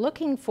God is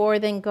looking for,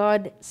 then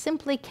God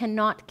simply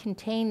cannot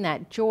contain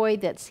that joy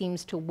that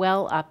seems to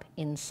well up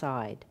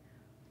inside.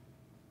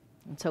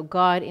 And so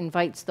God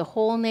invites the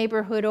whole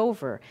neighborhood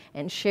over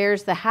and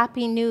shares the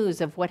happy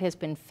news of what has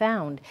been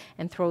found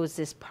and throws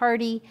this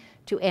party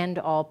to end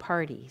all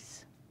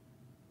parties.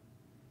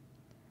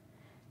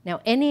 Now,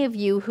 any of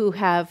you who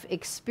have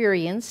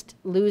experienced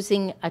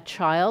losing a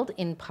child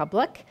in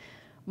public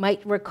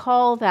might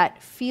recall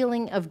that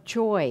feeling of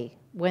joy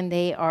when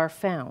they are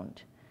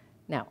found.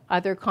 Now,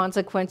 other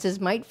consequences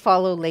might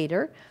follow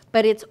later,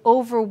 but it's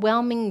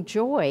overwhelming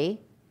joy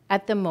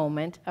at the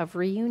moment of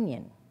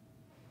reunion.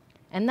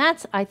 And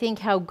that's, I think,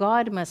 how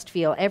God must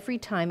feel every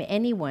time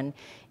anyone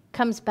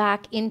comes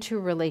back into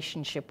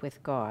relationship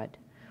with God,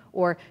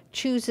 or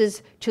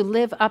chooses to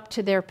live up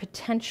to their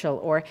potential,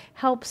 or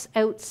helps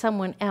out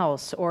someone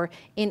else, or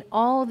in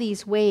all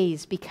these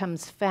ways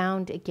becomes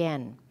found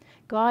again.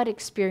 God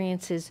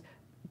experiences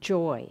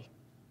joy,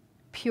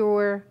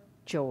 pure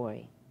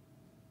joy.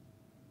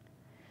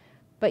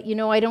 But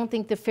I don't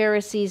think the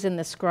Pharisees and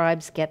the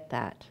scribes get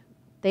that.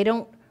 They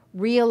don't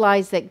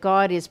realize that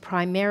God is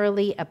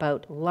primarily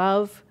about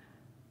love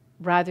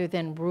rather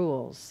than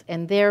rules,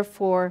 and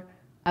therefore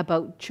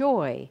about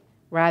joy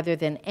rather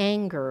than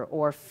anger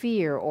or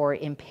fear or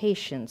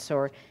impatience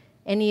or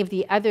any of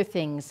the other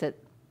things that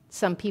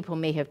some people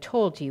may have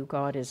told you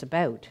God is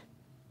about.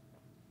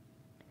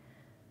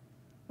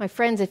 My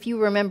friends, if you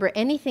remember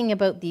anything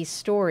about these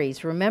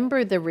stories,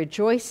 remember the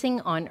rejoicing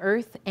on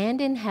earth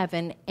and in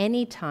heaven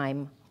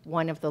anytime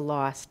one of the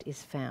lost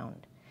is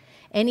found.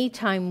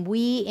 Anytime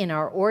we in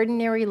our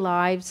ordinary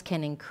lives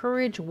can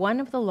encourage one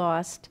of the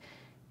lost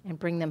and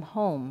bring them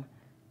home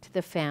to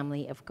the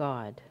family of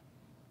God.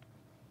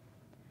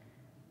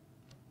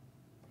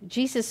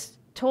 Jesus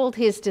told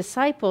his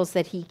disciples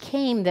that he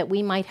came that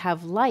we might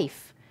have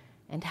life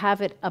and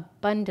have it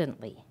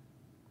abundantly.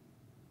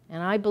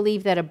 And I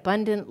believe that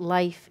abundant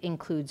life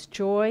includes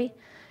joy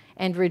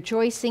and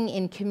rejoicing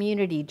in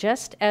community,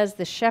 just as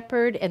the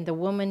shepherd and the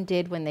woman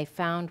did when they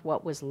found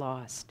what was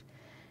lost.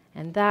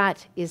 And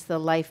that is the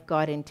life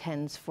God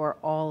intends for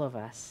all of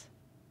us.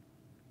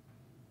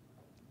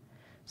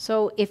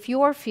 So if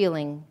you're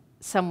feeling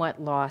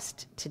somewhat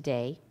lost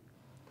today,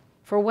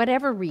 for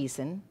whatever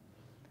reason,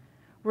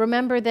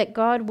 remember that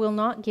God will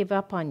not give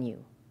up on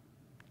you,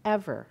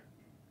 ever.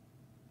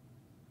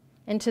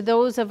 And to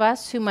those of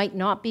us who might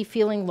not be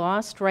feeling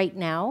lost right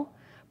now,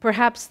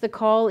 perhaps the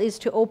call is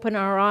to open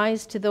our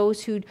eyes to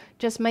those who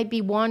just might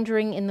be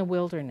wandering in the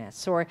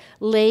wilderness or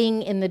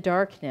laying in the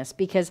darkness,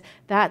 because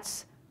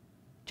that's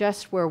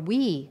just where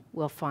we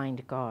will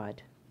find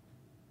God.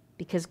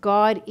 Because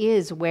God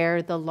is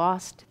where the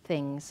lost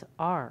things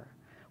are,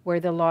 where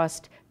the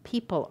lost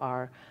people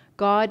are.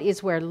 God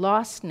is where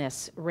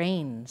lostness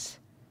reigns.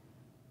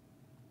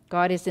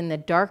 God is in the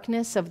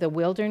darkness of the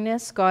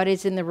wilderness. God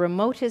is in the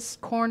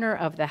remotest corner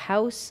of the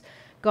house.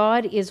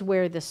 God is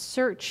where the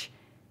search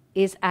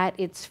is at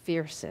its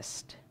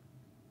fiercest.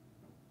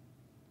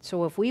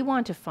 So if we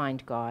want to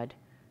find God,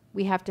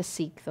 we have to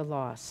seek the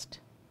lost.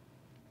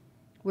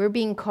 We're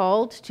being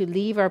called to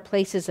leave our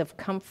places of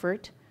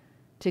comfort,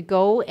 to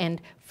go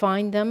and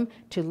find them,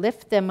 to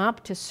lift them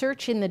up, to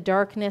search in the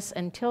darkness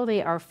until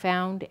they are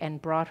found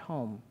and brought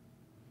home.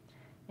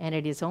 And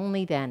it is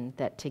only then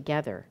that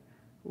together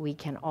we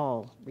can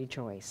all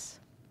rejoice.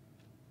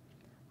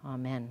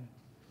 Amen.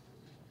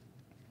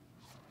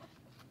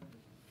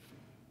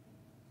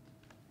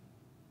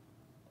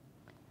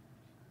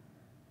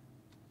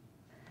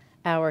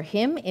 Our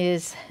hymn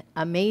is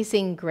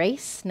Amazing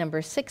Grace,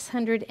 number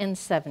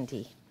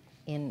 670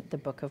 in the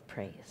Book of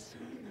Praise.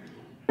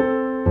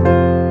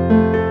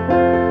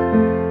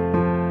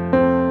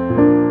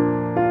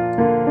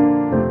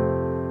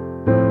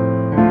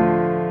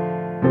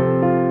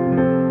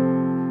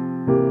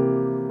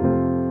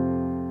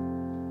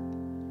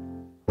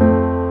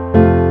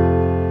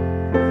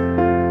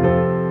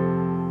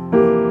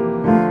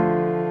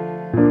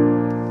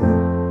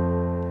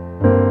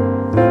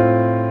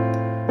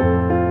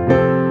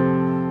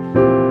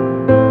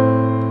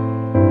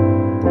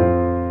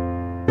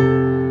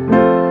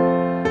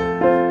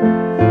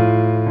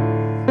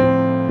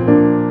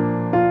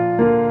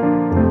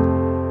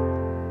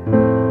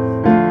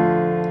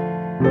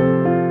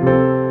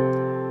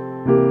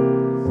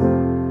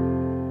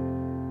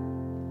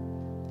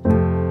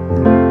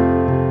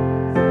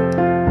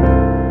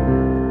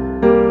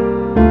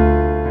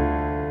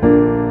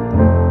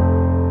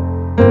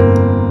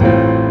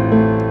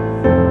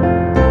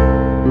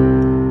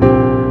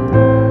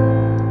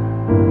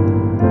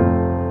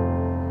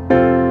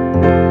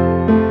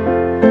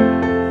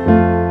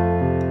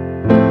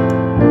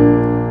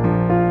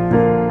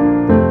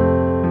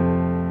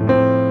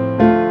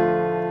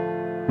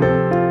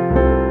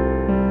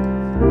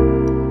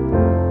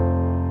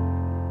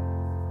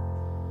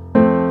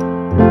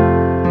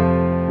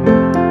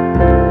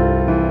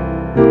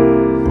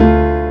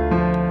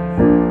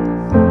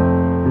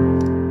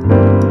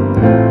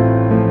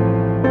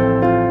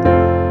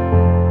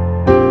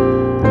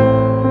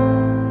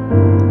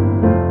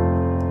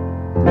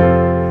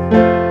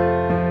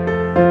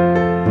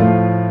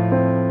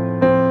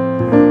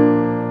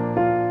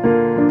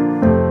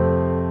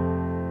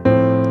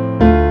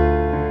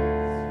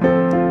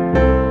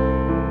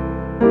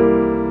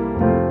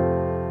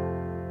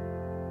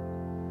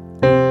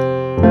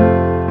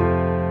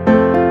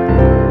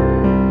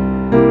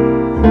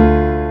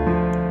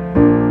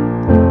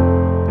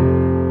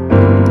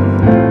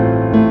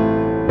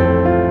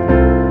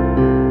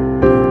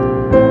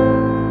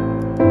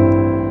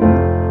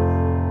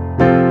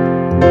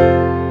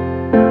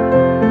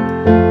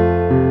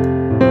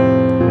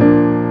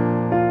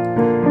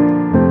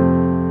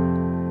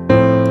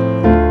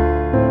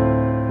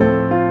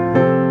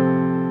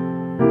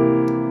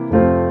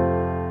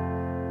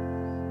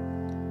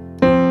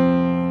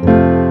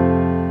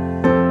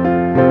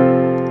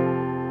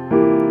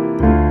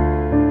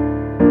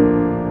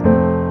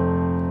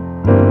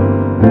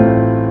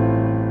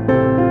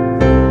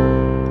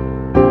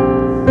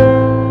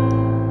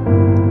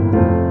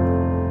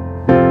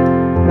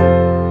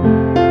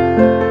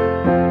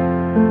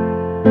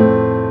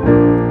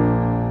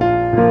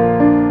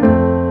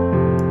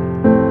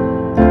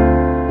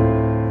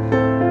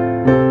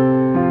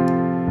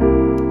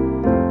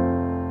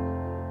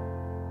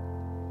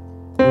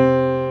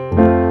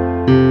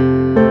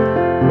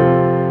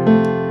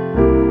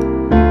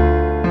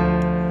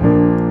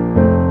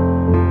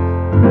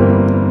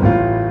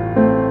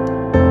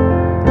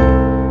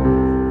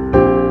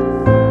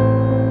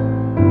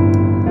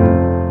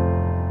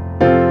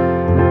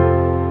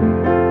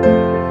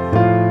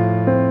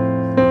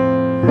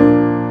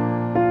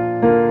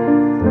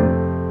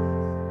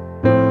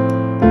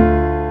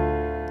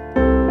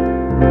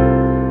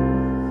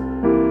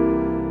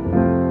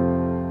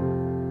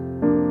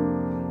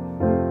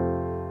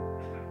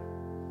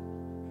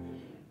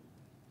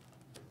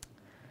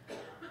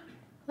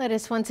 Let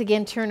us once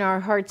again turn our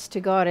hearts to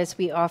God as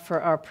we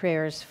offer our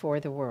prayers for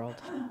the world.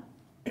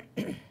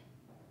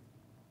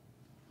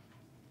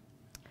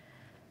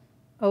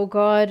 O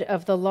God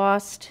of the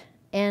lost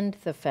and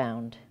the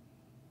found,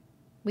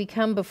 we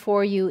come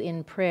before you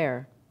in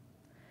prayer,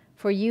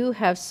 for you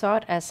have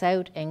sought us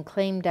out and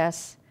claimed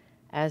us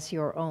as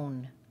your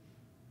own.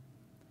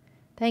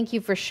 Thank you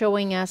for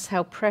showing us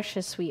how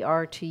precious we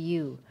are to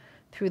you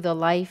through the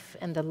life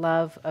and the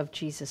love of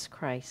Jesus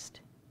Christ.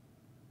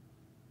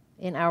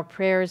 In our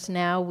prayers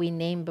now, we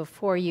name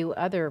before you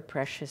other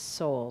precious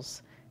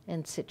souls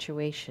and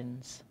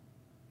situations.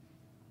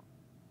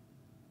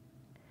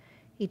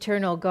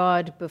 Eternal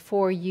God,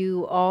 before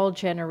you all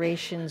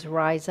generations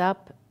rise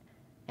up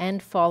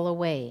and fall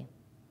away,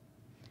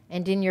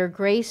 and in your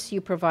grace you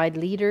provide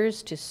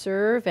leaders to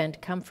serve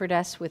and comfort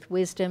us with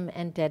wisdom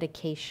and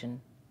dedication.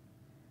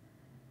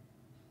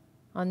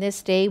 On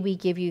this day, we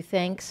give you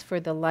thanks for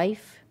the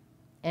life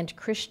and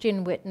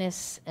Christian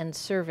witness and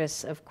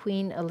service of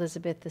Queen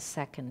Elizabeth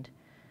II,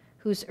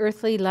 whose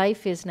earthly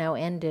life is now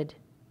ended,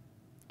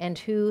 and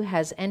who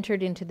has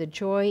entered into the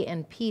joy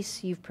and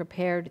peace you've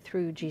prepared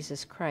through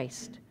Jesus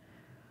Christ.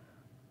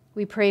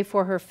 We pray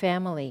for her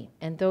family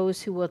and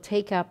those who will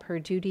take up her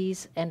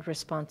duties and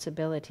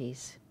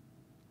responsibilities.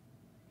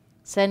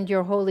 Send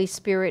your Holy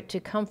Spirit to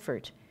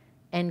comfort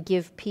and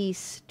give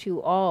peace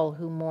to all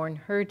who mourn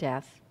her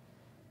death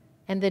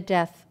and the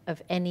death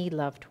of any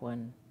loved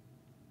one.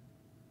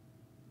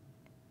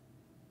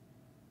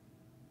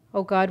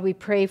 O God, we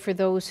pray for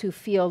those who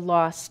feel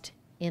lost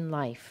in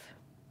life,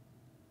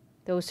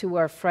 those who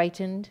are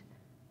frightened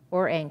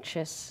or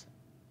anxious,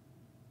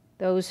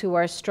 those who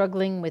are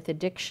struggling with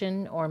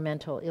addiction or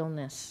mental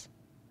illness,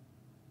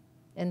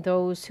 and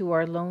those who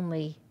are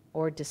lonely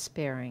or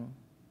despairing.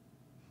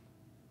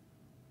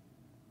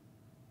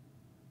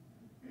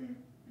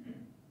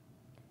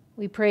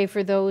 We pray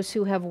for those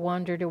who have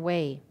wandered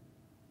away,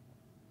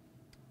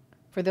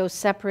 for those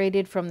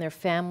separated from their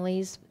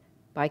families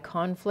by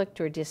conflict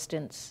or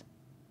distance.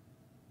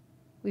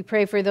 We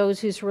pray for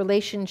those whose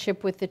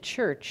relationship with the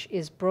church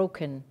is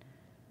broken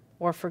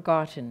or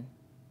forgotten,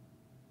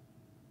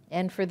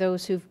 and for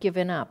those who've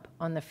given up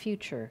on the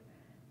future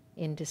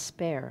in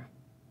despair.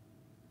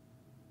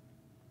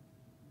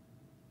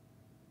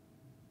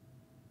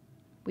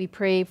 We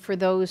pray for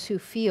those who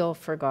feel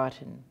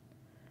forgotten,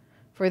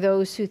 for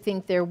those who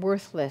think they're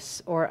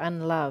worthless or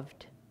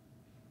unloved,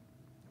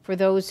 for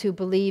those who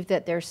believe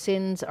that their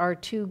sins are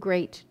too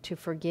great to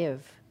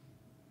forgive,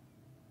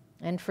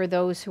 and for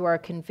those who are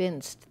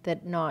convinced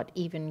that not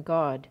even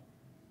God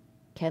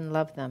can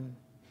love them.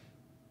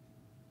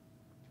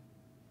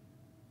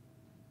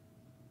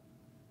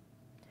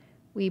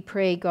 We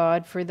pray,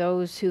 God, for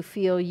those who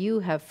feel you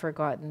have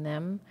forgotten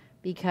them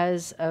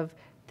because of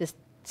the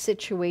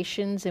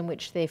situations in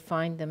which they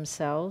find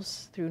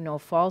themselves through no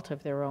fault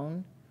of their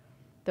own,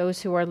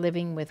 those who are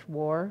living with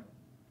war,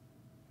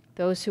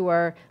 those who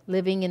are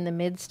living in the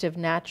midst of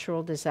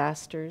natural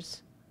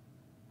disasters,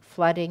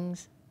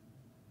 floodings,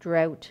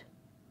 drought,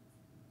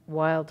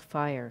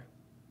 wildfire.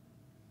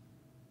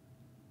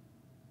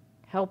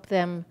 Help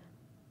them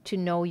to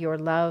know your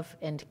love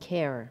and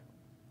care,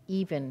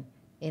 even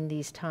in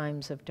these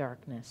times of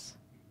darkness.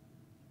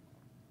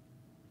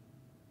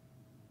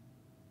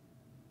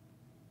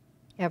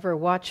 Ever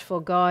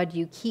watchful God,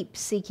 you keep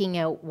seeking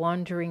out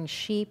wandering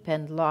sheep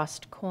and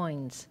lost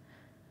coins,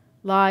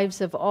 lives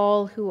of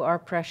all who are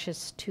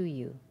precious to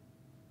you.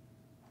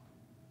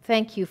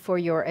 Thank you for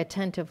your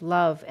attentive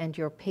love and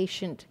your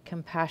patient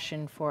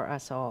compassion for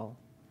us all.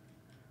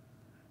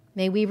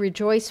 May we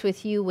rejoice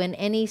with you when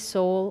any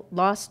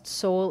lost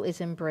soul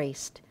is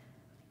embraced,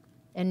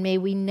 and may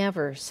we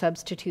never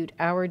substitute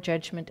our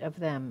judgment of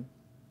them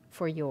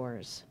for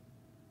yours.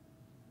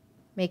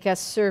 Make us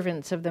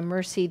servants of the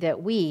mercy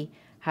that we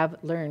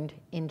have learned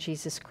in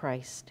Jesus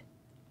Christ,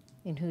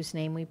 in whose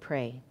name we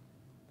pray.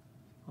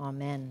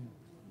 Amen.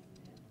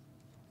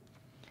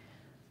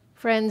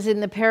 Friends, in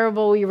the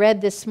parable we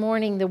read this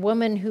morning, the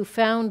woman who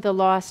found the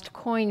lost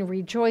coin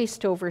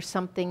rejoiced over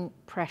something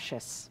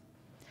precious.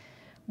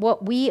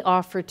 What we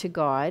offer to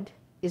God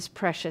is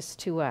precious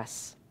to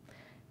us.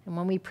 And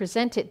when we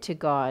present it to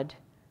God,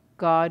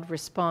 God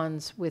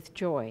responds with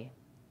joy.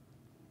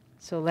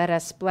 So let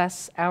us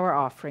bless our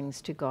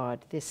offerings to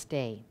God this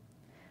day.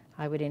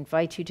 I would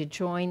invite you to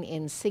join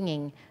in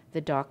singing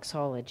the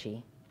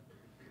doxology.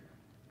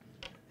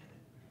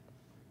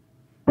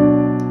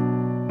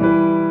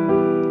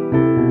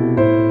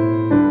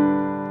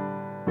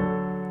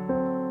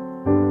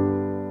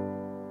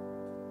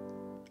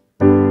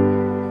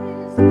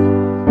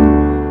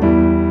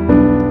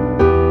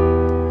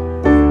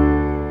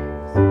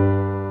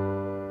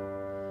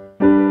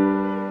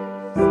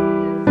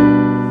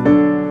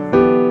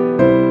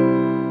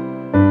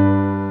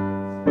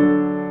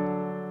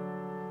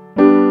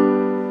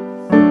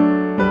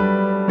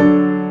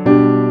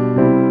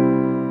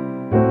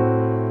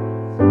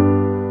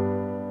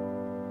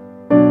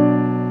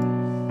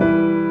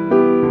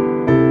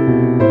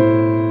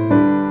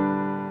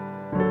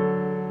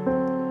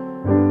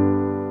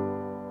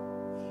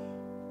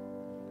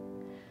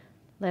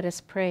 Let us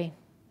pray.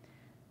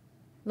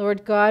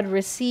 Lord God,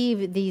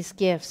 receive these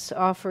gifts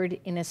offered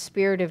in a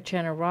spirit of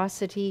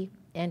generosity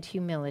and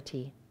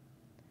humility.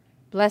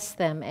 Bless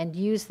them and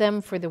use them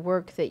for the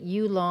work that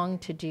you long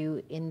to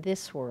do in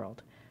this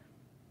world.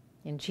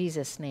 In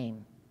Jesus'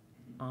 name,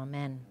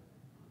 amen.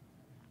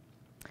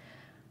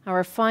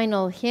 Our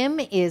final hymn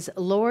is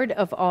Lord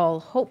of All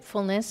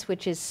Hopefulness,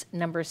 which is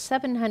number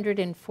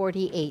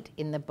 748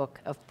 in the Book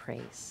of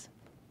Praise.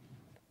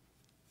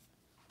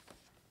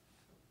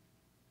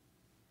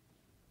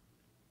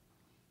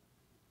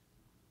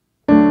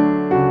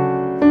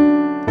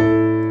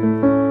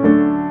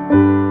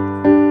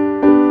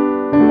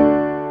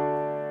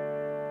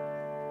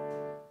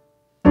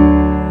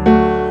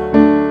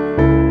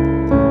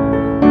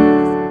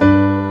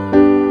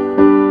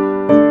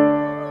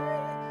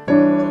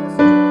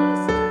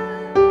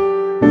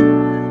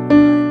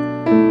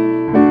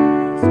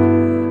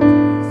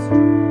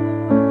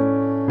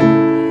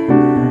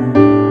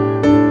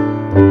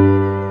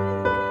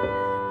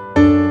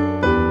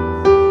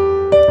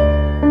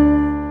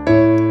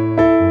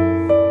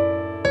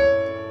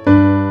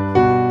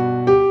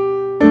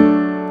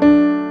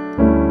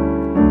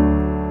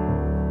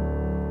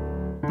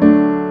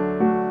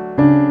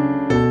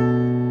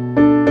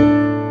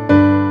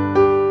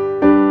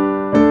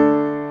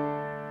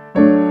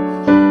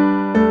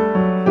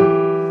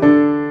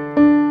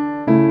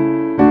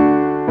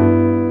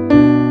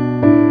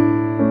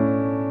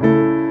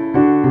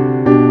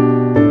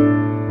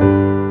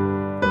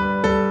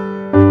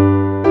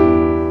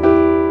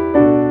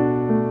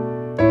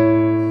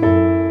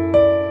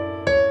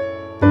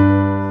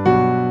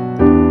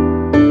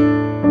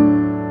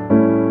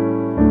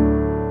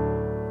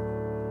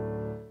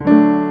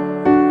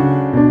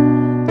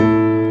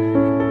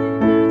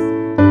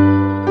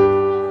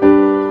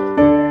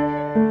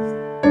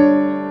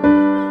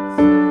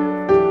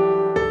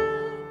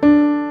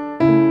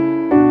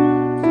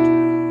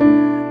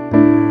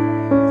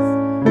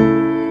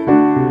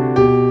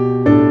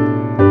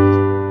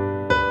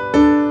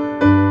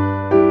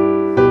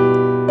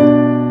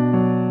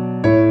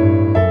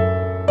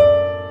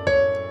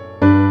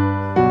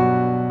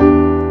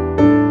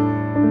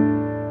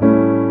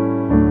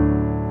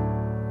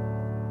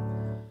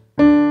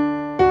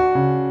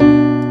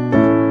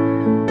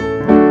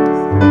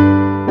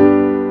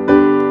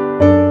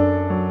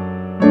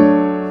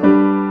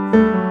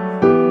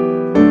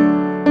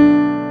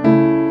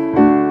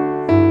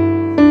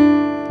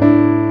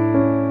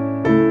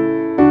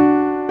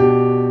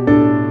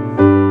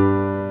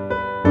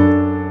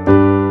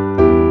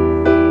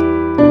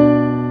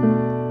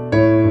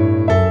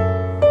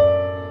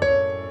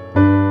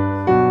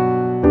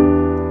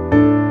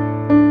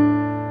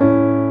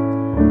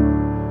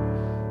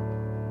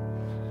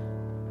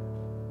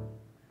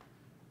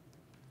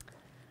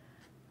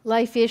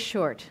 Life is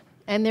short,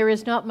 and there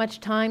is not much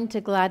time to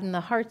gladden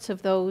the hearts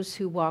of those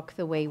who walk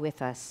the way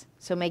with us.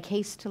 So make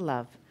haste to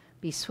love,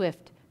 be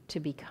swift to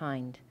be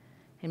kind.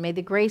 And may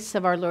the grace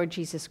of our Lord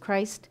Jesus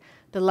Christ,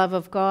 the love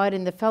of God,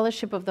 and the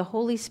fellowship of the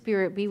Holy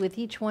Spirit be with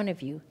each one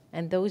of you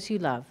and those you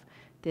love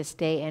this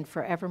day and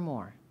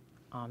forevermore.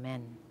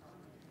 Amen.